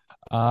somewhere,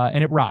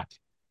 and it rocked.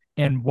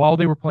 And while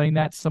they were playing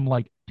that, some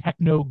like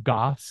techno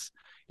goths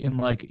in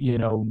like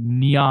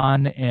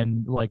neon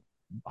and like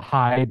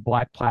high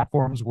black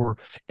platforms were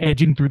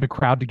edging through the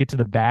crowd to get to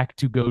the back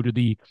to go to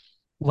the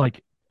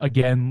like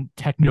again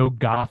techno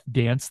goth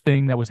dance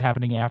thing that was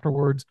happening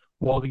afterwards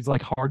while these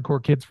like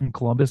hardcore kids from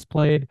Columbus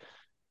played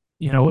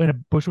in a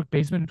Bushwick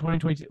basement in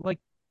 2022. Like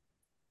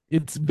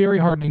it's very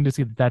heartening to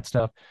see that that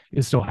stuff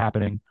is still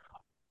happening,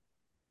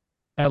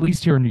 at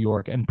least here in New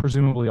York and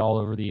presumably all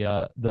over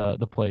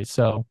the place.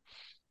 So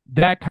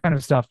that kind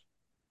of stuff,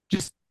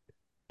 just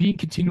being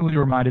continually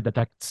reminded that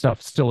that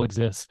stuff still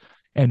exists,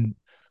 and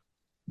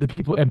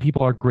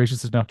people are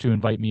gracious enough to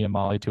invite me and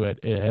Molly to it.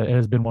 It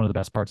has been one of the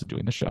best parts of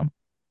doing the show.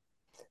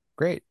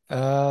 Great.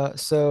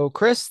 So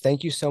Chris,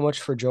 thank you so much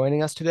for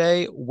joining us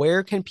today.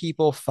 Where can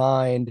people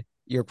find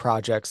your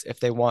projects if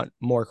they want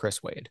more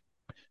Chris Wade?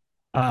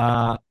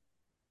 Uh,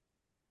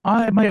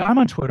 I'm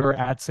on Twitter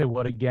at say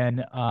what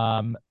again.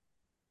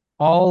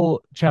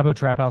 All Chapo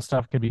Trap House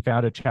stuff can be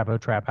found at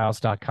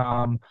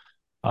chapotraphouse.com,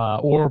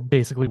 or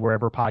basically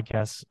wherever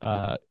podcasts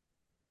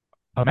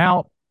come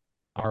out.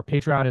 Our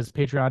Patreon is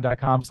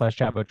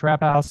patreon.com/Chapo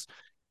Trap House,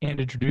 and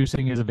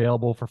Introducing is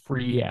available for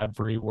free, ad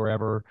free,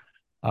 wherever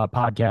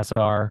podcasts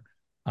are.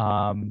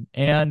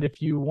 And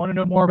if you want to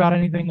know more about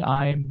anything,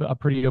 I'm a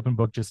pretty open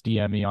book. Just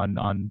DM me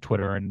on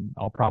Twitter, and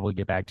I'll probably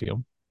get back to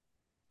you.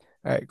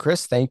 All right,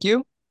 Chris, thank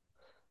you.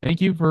 Thank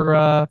you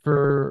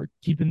for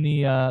keeping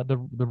the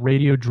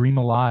radio dream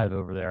alive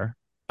over there.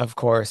 Of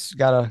course,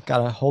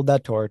 gotta hold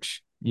that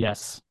torch.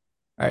 Yes.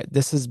 All right,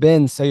 this has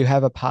been So You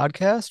Have a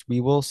Podcast.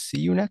 We will see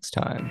you next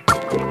time.